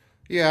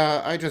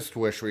 Yeah, I just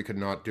wish we could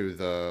not do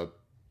the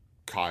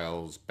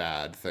Kyle's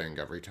bad thing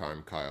every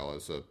time Kyle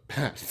is a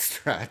bad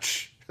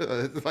stretch.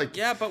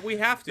 Yeah, but we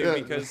have to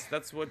because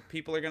that's what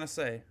people are going to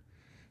say.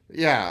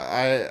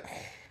 Yeah,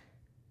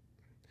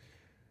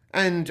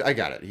 and I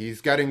get it.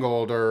 He's getting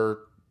older,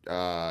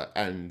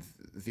 and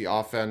the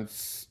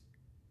offense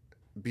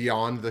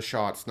beyond the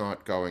shots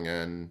not going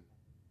in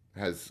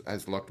has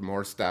looked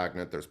more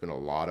stagnant. There's been a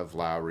lot of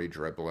Lowry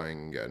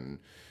dribbling and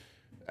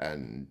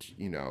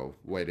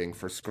waiting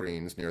for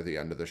screens near the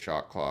end of the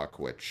shot clock,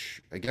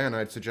 which again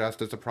I'd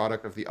suggest is a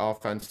product of the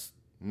offense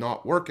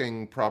not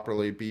working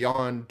properly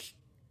beyond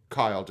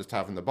Kyle just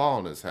having the ball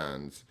in his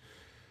hands.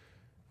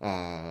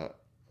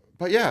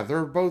 But yeah,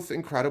 they're both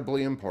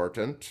incredibly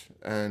important,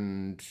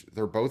 and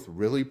they're both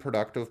really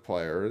productive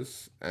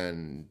players.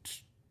 And,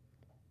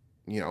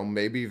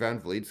 maybe Van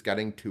Vliet's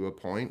getting to a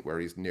point where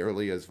he's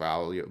nearly as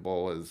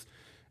valuable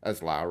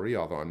as Lowry,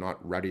 although I'm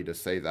not ready to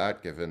say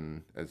that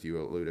given, as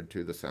you alluded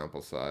to, the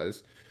sample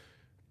size.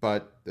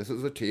 But this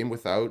is a team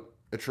without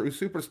a true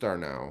superstar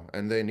now,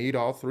 and they need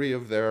all 3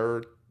 of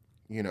their,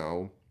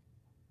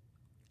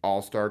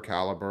 all-star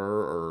caliber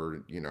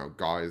or,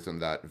 guys in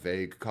that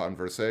vague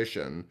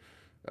conversation.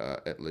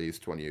 At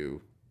least when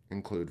you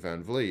include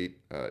Van Vliet,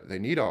 they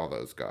need all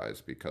those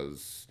guys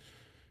because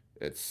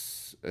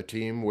it's a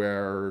team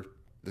where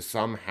the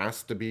sum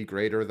has to be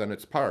greater than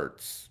its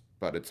parts,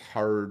 but it's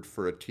hard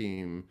for a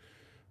team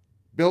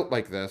built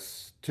like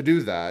this to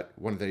do that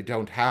when they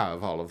don't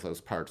have all of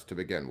those parts to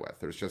begin with.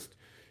 There's just,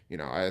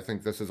 I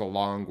think this is a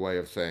long way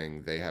of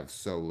saying they have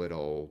so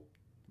little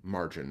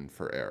margin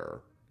for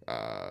error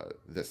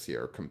this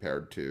year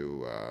compared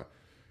to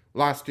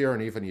last year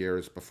and even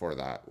years before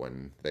that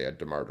when they had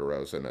DeMar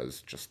DeRozan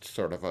as just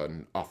sort of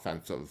an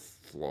offensive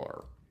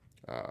floor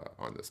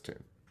on this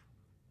team.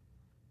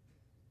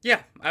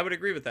 Yeah, I would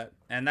agree with that.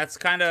 And that's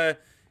kind of,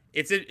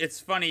 it's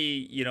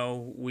funny,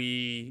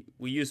 we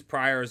use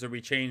priors or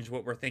we change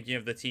what we're thinking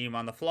of the team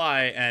on the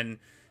fly, and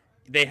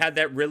they had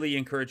that really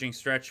encouraging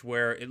stretch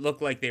where it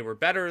looked like they were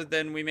better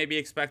than we maybe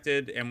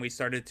expected, and we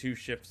started to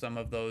shift some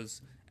of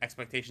those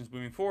expectations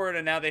moving forward,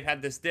 and now they've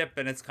had this dip,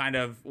 and it's kind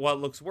of, well, it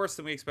looks worse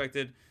than we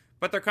expected,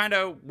 but they're kind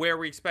of where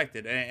we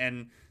expected.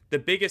 And the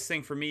biggest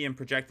thing for me in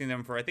projecting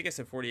them for, I think I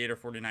said 48 or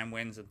 49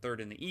 wins and 3rd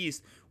in the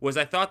East, was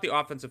I thought the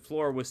offensive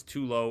floor was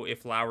too low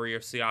if Lowry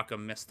or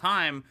Siakam missed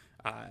time.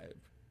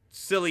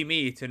 Silly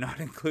me to not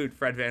include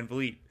Fred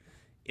VanVleet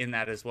in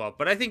that as well.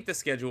 But I think the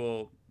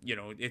schedule,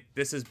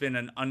 this has been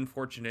an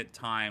unfortunate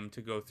time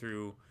to go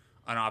through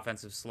an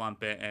offensive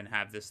slump and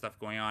have this stuff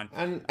going on.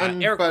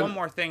 And Eric, one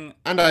more thing.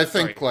 And I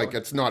think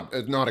it's not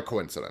a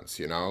coincidence,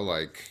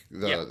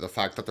 the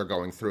fact that they're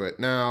going through it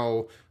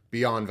now,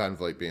 beyond Van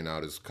Vliet being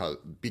out is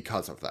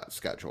because of that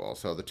schedule.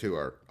 So the two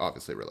are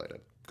obviously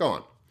related. Go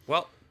on.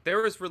 Well,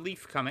 there is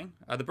relief coming.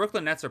 The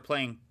Brooklyn Nets are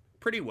playing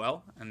pretty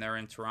well, and they're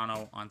in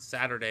Toronto on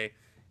Saturday.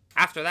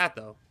 After that,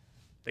 though,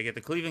 they get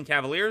the Cleveland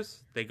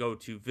Cavaliers, they go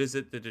to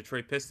visit the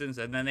Detroit Pistons,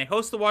 and then they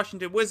host the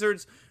Washington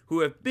Wizards, who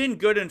have been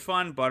good and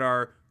fun, but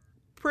are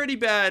pretty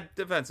bad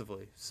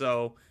defensively.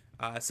 So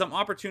some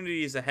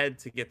opportunities ahead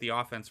to get the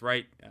offense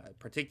right,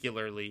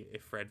 particularly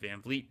if Fred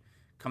VanVleet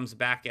comes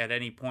back at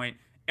any point.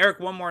 Eric,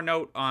 one more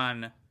note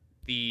on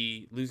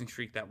the losing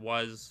streak that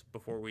was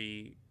before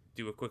we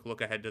do a quick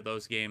look ahead to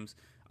those games.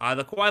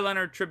 The Kawhi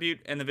Leonard tribute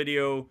and the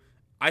video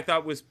I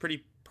thought was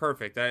pretty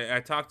perfect. I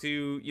talked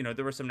to,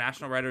 there were some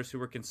national writers who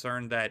were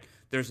concerned that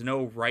there's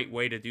no right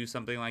way to do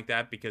something like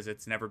that because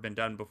it's never been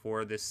done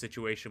before. This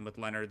situation with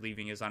Leonard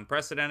leaving is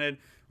unprecedented.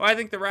 Well, I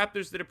think the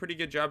Raptors did a pretty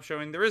good job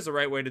showing there is a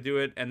right way to do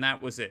it, and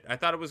that was it. I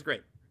thought it was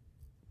great.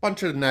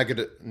 Bunch of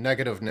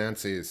negative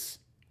Nancy's.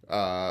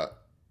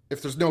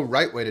 If there's no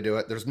right way to do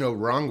it, there's no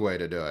wrong way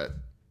to do it.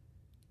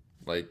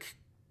 Like,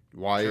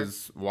 why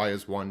is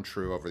one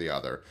true over the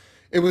other?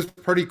 It was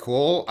pretty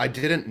cool. I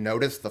didn't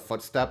notice the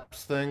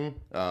footsteps thing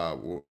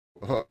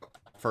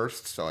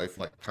first, so I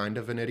feel like kind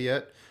of an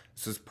idiot.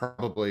 This is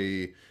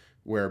probably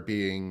where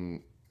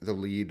being the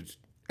lead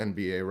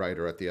NBA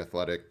writer at The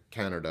Athletic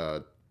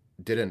Canada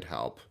didn't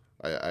help.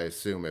 I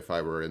assume if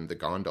I were in the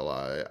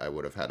gondola, I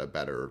would have had a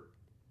better,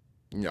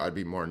 I'd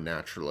be more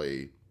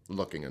naturally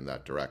looking in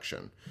that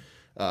direction.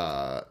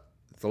 The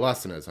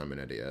lesson is I'm an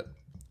idiot.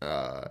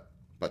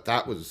 But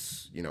that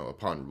was,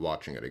 upon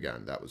watching it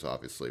again, that was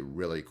obviously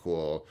really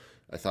cool.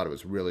 I thought it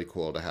was really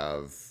cool to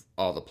have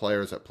all the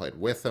players that played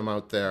with him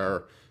out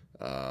there.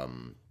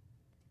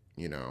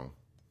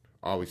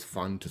 Always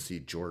fun to see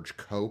George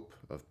Cope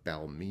of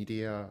Bell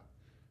Media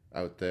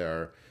out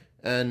there.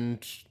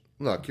 And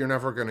look, you're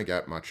never going to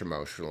get much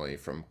emotionally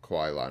from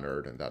Kawhi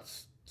Leonard, and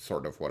that's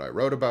sort of what I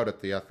wrote about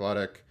at The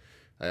Athletic.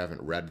 I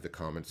haven't read the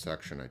comments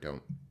section. I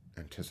don't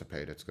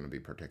anticipate it's going to be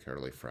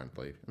particularly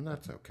friendly, and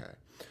that's okay.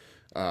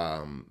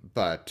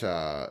 But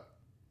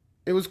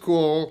it was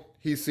cool.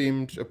 He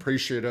seemed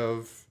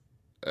appreciative,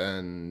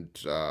 and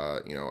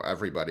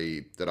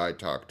everybody that I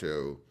talked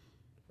to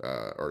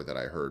or that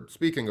I heard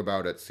speaking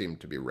about it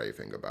seemed to be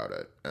raving about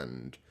it.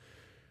 And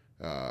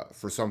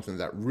for something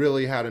that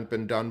really hadn't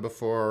been done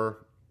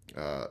before,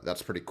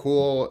 that's pretty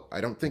cool. I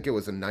don't think it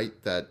was a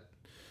night that,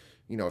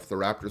 if the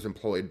Raptors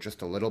employed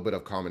just a little bit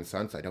of common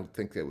sense, I don't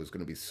think it was going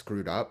to be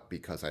screwed up,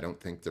 because I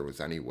don't think there was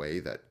any way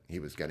that he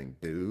was getting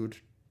booed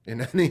in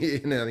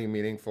any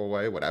meaningful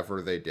way,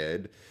 whatever they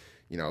did.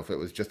 If it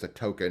was just a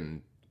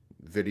token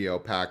video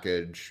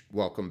package,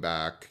 welcome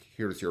back,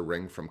 here's your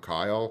ring from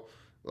Kyle,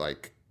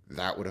 like,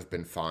 that would have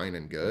been fine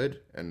and good.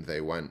 And they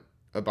went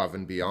above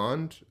and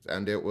beyond,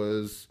 and it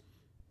was,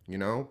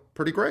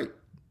 pretty great.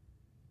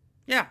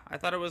 Yeah, I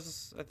thought it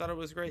was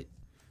great.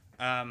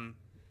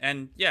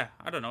 And yeah,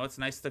 I don't know, it's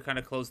nice to kind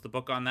of close the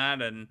book on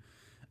that. And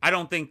I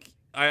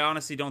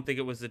honestly don't think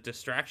it was a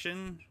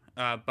distraction.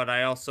 But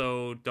I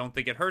also don't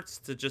think it hurts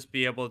to just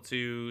be able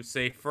to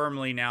say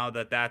firmly now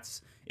that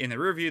that's in the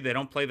rearview. They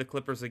don't play the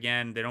Clippers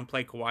again. They don't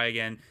play Kawhi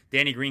again.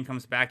 Danny Green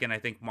comes back in, I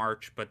think,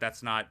 March, but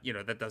that's not,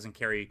 that doesn't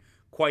carry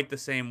quite the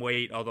same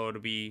weight, although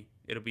it'll be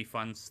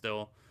fun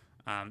still.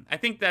 I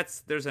think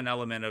there's an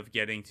element of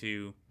getting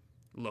to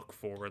look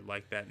forward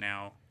like that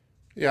now.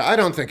 Yeah, I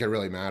don't think it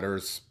really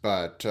matters,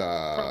 but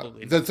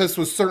this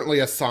was certainly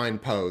a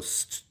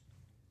signpost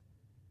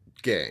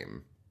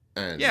game.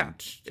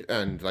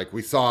 And like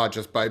we saw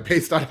just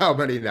based on how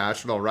many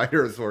national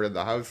writers were in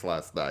the house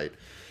last night,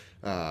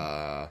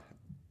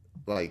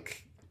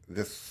 like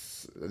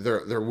this,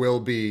 there will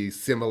be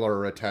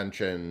similar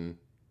attention,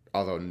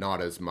 although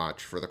not as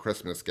much, for the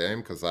Christmas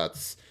game, because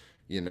that's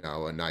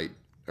a night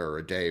or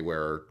a day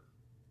where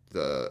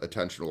the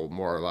attention will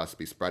more or less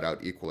be spread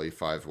out equally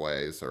 5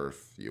 ways, or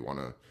if you want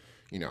to,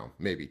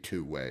 maybe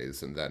 2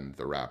 ways, and then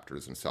the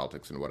Raptors and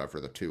Celtics and whatever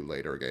the 2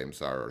 later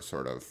games are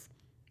sort of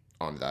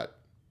on that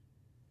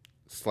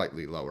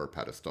slightly lower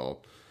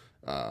pedestal.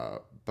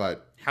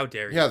 But how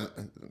dare you? Yeah,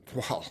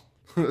 well,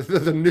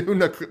 the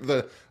noon.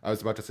 I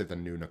was about to say the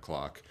noon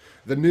o'clock.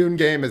 The noon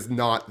game is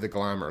not the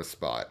glamour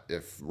spot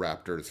if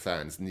Raptors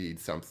fans need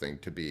something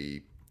to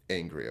be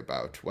angry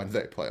about when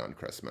they play on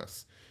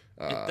Christmas.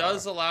 It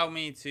does allow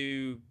me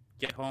to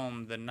get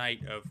home the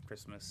night of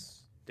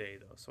Christmas Day,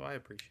 though, so I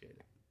appreciate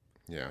it.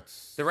 Yeah,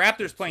 the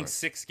Raptors playing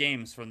 6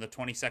 games from the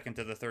 22nd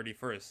to the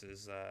 31st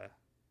is.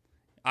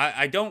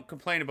 I don't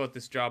complain about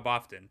this job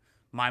often.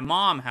 My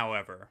mom,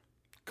 however,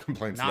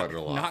 complains about it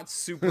a lot. Not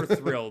super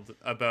thrilled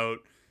about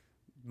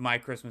my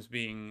Christmas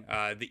being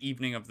the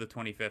evening of the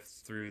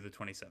 25th through the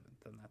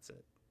 27th, and that's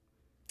it.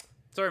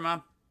 Sorry,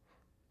 Mom.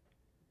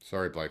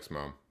 Sorry, Blake's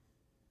mom.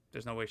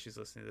 There's no way she's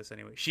listening to this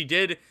anyway. She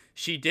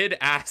did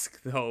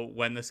ask, though,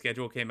 when the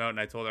schedule came out, and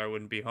I told her I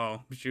wouldn't be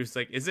home. She was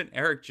like, "Isn't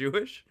Eric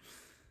Jewish?"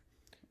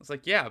 I was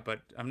like, "Yeah,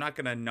 but I'm not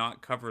gonna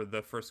not cover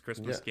the first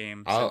Christmas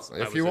game."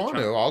 If you want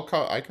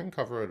to, I can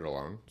cover it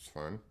alone. It's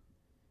fine.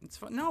 It's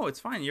fine. No, it's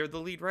fine. You're the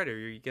lead writer.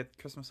 You get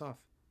Christmas off.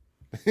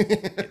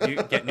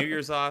 Get New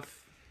Year's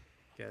off.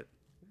 Get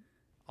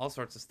all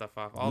sorts of stuff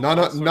off.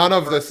 None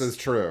of this is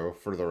true,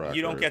 for the record.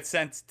 You don't get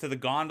sent to the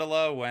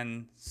gondola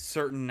when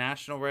certain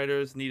national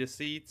writers need a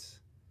seat.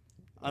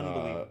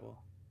 Unbelievable.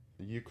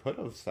 You could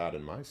have sat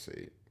in my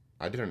seat.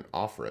 I didn't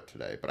offer it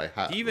today, but I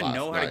had. Do you even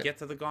know how to get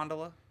to the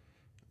gondola?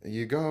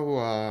 You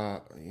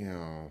go,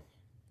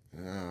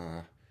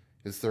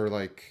 is there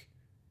like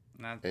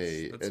that's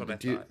what I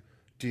thought.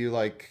 Do you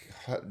like?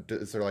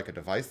 Is there like a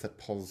device that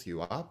pulls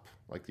you up?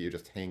 Like you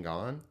just hang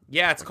on?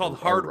 Yeah, it's called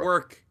hard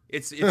work.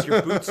 It's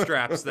your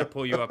bootstraps that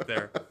pull you up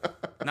there.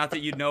 Not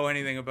that you'd know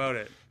anything about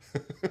it.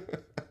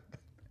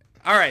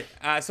 All right,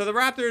 so the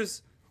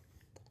Raptors,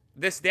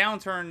 this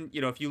downturn,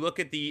 if you look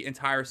at the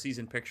entire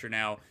season picture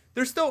now,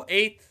 they're still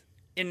 8th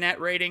in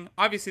net rating.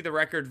 Obviously, the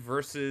record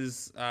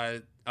versus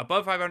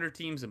above 500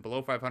 teams and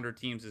below 500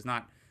 teams is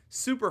not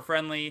super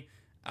friendly,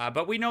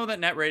 but we know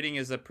that net rating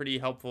is a pretty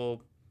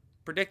helpful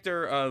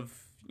predictor of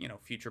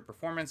future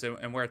performance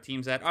and where a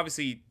team's at.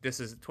 Obviously,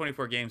 this is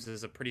 24 games. This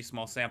is a pretty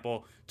small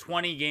sample.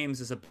 20 games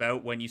is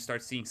about when you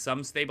start seeing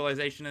some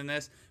stabilization in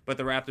this, but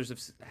the Raptors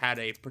have had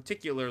a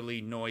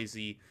particularly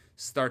noisy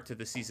start to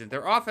the season.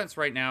 Their offense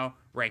right now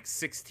ranks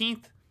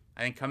 16th.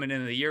 I think coming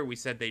into the year, we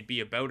said they'd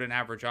be about an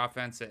average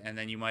offense, and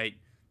then you might,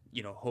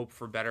 hope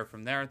for better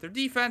from there. Their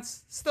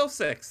defense, still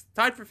 6th,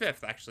 tied for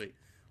 5th, actually,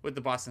 with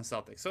the Boston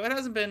Celtics. So it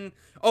hasn't been...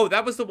 Oh,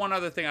 that was the one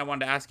other thing I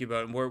wanted to ask you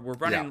about, and we're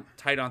running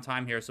tight on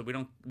time here, so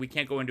we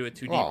can't go into it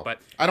too deep.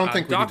 But I don't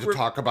think we need to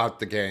talk about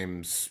the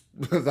games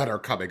that are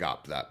coming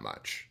up that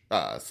much.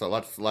 So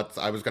let's.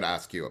 I was going to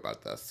ask you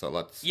about this, so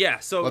let's. Yeah.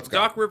 So let's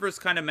Doc Rivers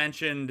kind of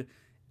mentioned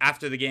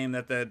after the game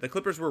that the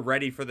Clippers were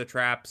ready for the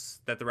traps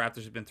that the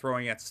Raptors have been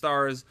throwing at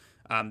stars.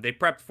 They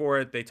prepped for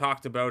it. They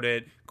talked about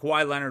it.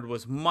 Kawhi Leonard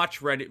was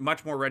much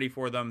more ready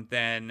for them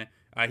than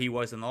he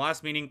was in the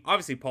last meeting.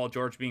 Obviously, Paul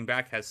George being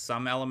back has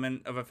some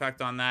element of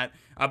effect on that.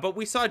 But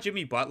we saw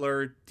Jimmy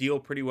Butler deal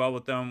pretty well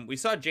with them. We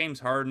saw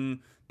James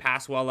Harden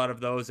pass well out of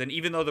those. And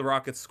even though the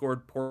Rockets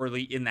scored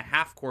poorly in the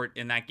half court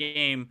in that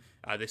game,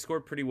 they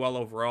scored pretty well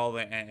overall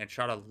and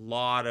shot a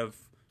lot of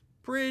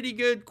pretty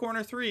good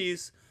corner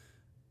threes.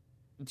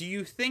 Do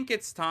you think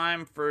it's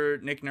time for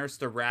Nick Nurse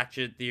to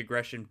ratchet the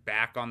aggression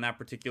back on that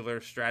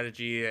particular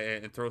strategy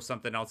and throw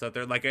something else out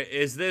there? Like,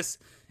 is this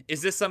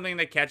something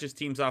that catches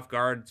teams off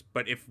guard,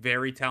 but if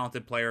very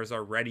talented players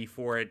are ready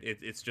for it,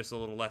 it's just a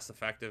little less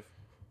effective?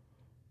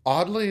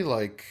 Oddly,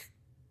 like,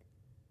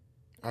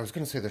 I was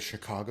going to say the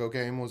Chicago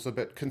game was a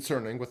bit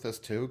concerning with this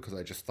too, because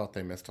I just thought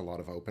they missed a lot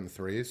of open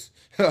threes.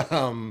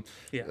 Not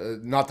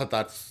that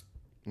that's,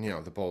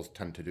 the Bulls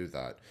tend to do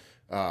that.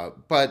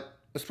 But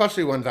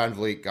especially when Van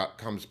Vliet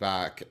comes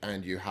back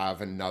and you have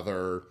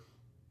another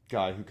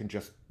guy who can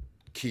just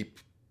keep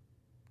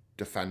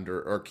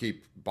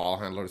ball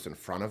handlers in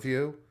front of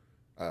you,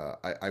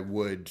 I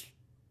would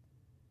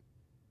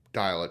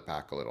dial it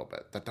back a little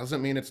bit. That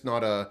doesn't mean it's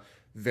not a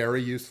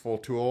very useful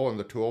tool in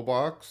the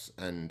toolbox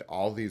and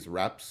all these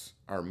reps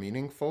are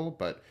meaningful,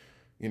 but,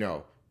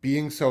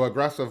 being so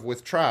aggressive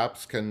with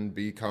traps can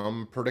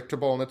become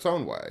predictable in its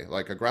own way.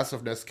 Like,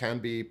 aggressiveness can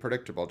be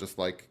predictable, just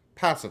like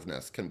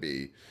passiveness can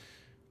be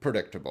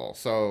predictable.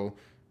 So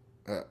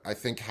I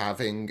think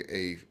having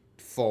a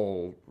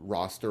full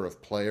roster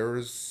of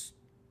players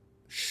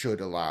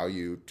should allow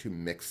you to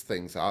mix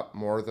things up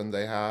more than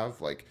they have.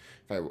 Like,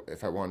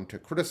 if I wanted to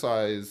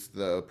criticize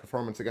the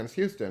performance against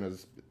Houston,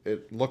 is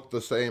it looked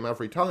the same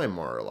every time,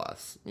 more or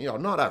less.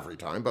 Not every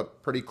time,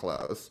 but pretty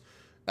close.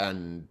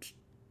 And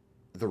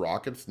the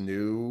Rockets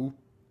knew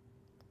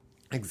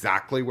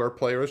exactly where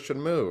players should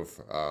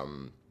move.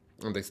 And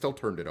they still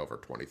turned it over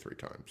 23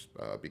 times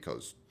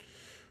because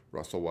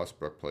Russell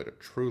Westbrook played a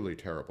truly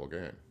terrible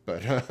game,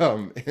 but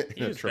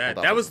he was bad.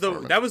 That was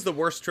the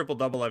worst triple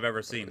double I've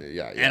ever seen.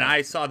 Yeah. And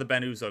I saw the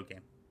Ben Uzo game.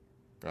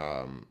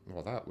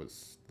 Well, that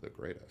was the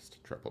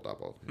greatest triple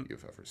double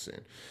you've ever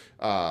seen.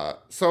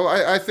 So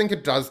I think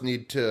it does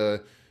need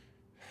to.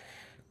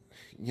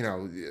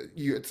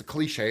 It's a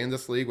cliche in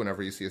this league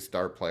whenever you see a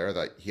star player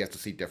that he has to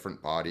see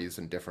different bodies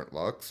and different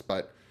looks,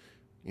 but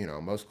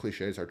most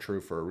cliches are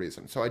true for a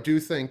reason. So I do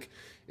think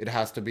it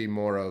has to be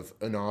more of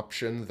an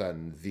option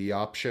than the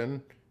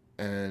option.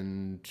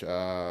 And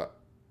there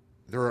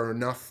are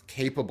enough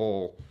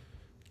capable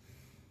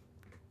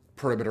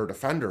perimeter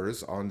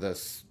defenders on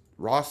this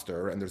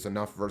roster, and there's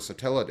enough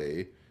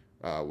versatility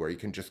where you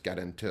can just get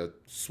into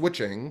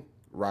switching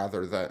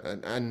rather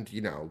than... And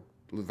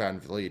Van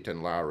Vliet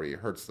and Lowry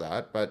hurts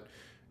that, but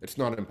it's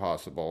not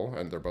impossible,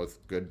 and they're both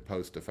good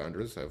post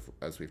defenders,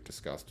 as we've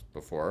discussed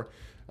before.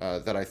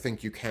 That I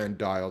think you can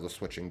dial the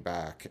switching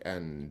back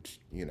and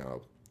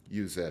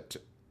use it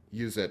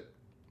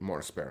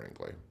more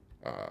sparingly.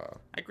 I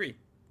agree.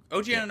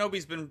 OG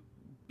Anunoby's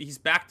he's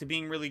back to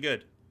being really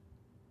good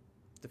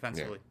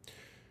defensively. Yeah.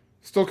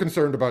 Still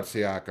concerned about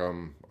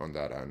Siakam on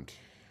that end.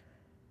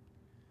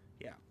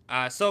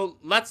 Yeah. So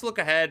let's look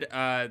ahead.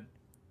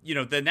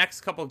 The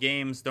next couple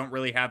games don't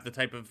really have the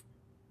type of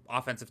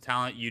offensive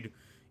talent you'd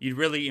you'd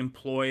really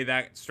employ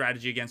that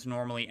strategy against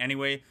normally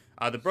anyway.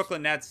 The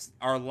Brooklyn Nets,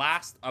 our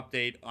last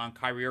update on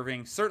Kyrie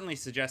Irving certainly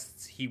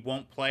suggests he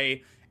won't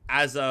play.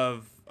 As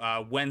of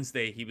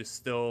Wednesday, he was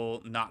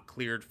still not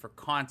cleared for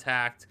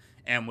contact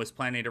and was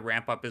planning to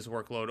ramp up his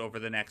workload over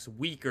the next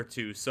week or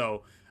two.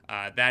 So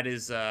that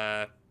is,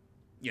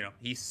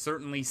 he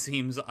certainly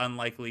seems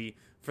unlikely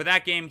for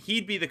that game.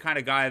 He'd be the kind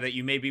of guy that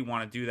you maybe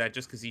want to do that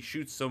just because he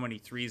shoots so many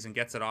threes and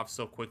gets it off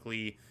so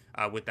quickly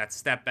with that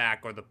step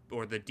back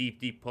or the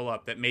deep pull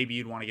up that maybe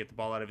you'd want to get the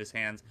ball out of his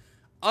hands.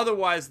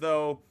 Otherwise,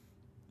 though,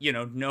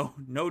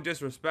 no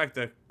disrespect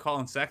to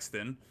Colin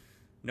Sexton,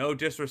 no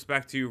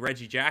disrespect to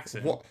Reggie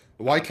Jackson.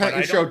 Why can't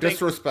you show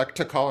disrespect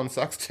to Colin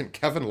Sexton?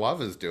 Kevin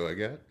Love is doing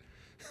it.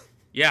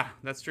 Yeah,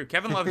 that's true.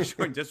 Kevin Love is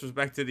showing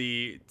disrespect to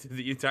the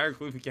entire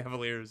Cleveland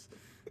Cavaliers.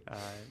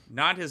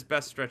 Not his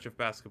best stretch of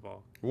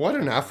basketball. What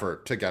an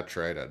effort to get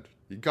traded.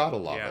 You gotta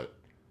love it.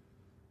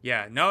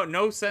 Yeah,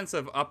 no sense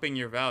of upping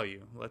your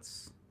value.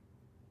 Let's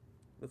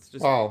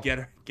just get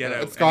out.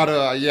 It's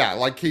gotta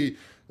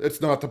it's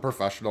not the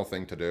professional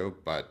thing to do,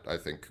 but I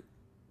think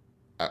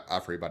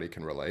everybody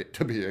can relate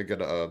to being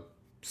in a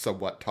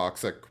somewhat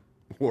toxic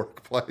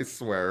workplace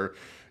where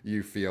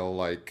you feel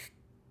like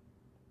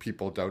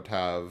people don't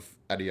have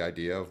any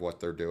idea of what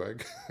they're doing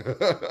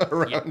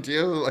around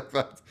you. Like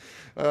that.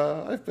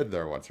 I've been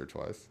there once or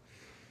twice.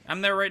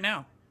 I'm there right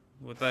now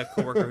with a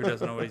coworker who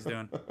doesn't know what he's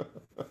doing.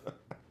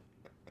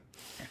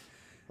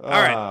 All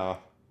right.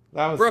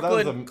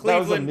 Brooklyn, Cleveland. That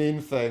was a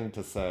mean thing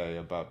to say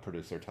about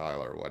producer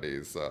Tyler when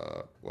he's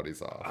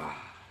off.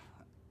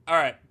 All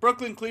right.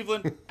 Brooklyn,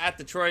 Cleveland, at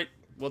Detroit.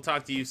 We'll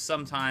talk to you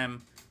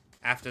sometime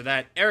after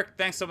that. Eric,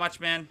 thanks so much,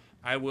 man.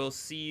 I will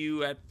see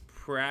you at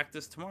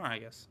practice tomorrow, I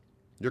guess.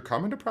 You're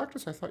coming to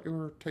practice? I thought you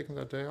were taking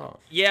that day off.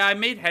 Yeah, I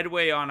made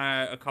headway on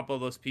a couple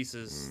of those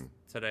pieces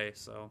today,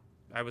 so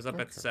I was up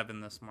at 7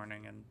 this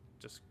morning and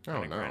just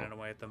kind of grinding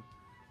away at them.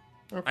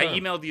 Okay. I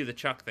emailed you the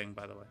Chuck thing,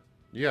 by the way.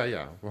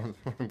 Yeah. Well,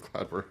 I'm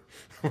glad we're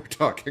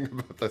talking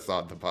about this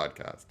on the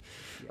podcast.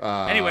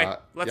 Anyway,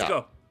 let's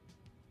go.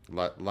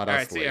 Let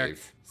us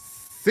leave.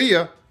 See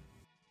ya.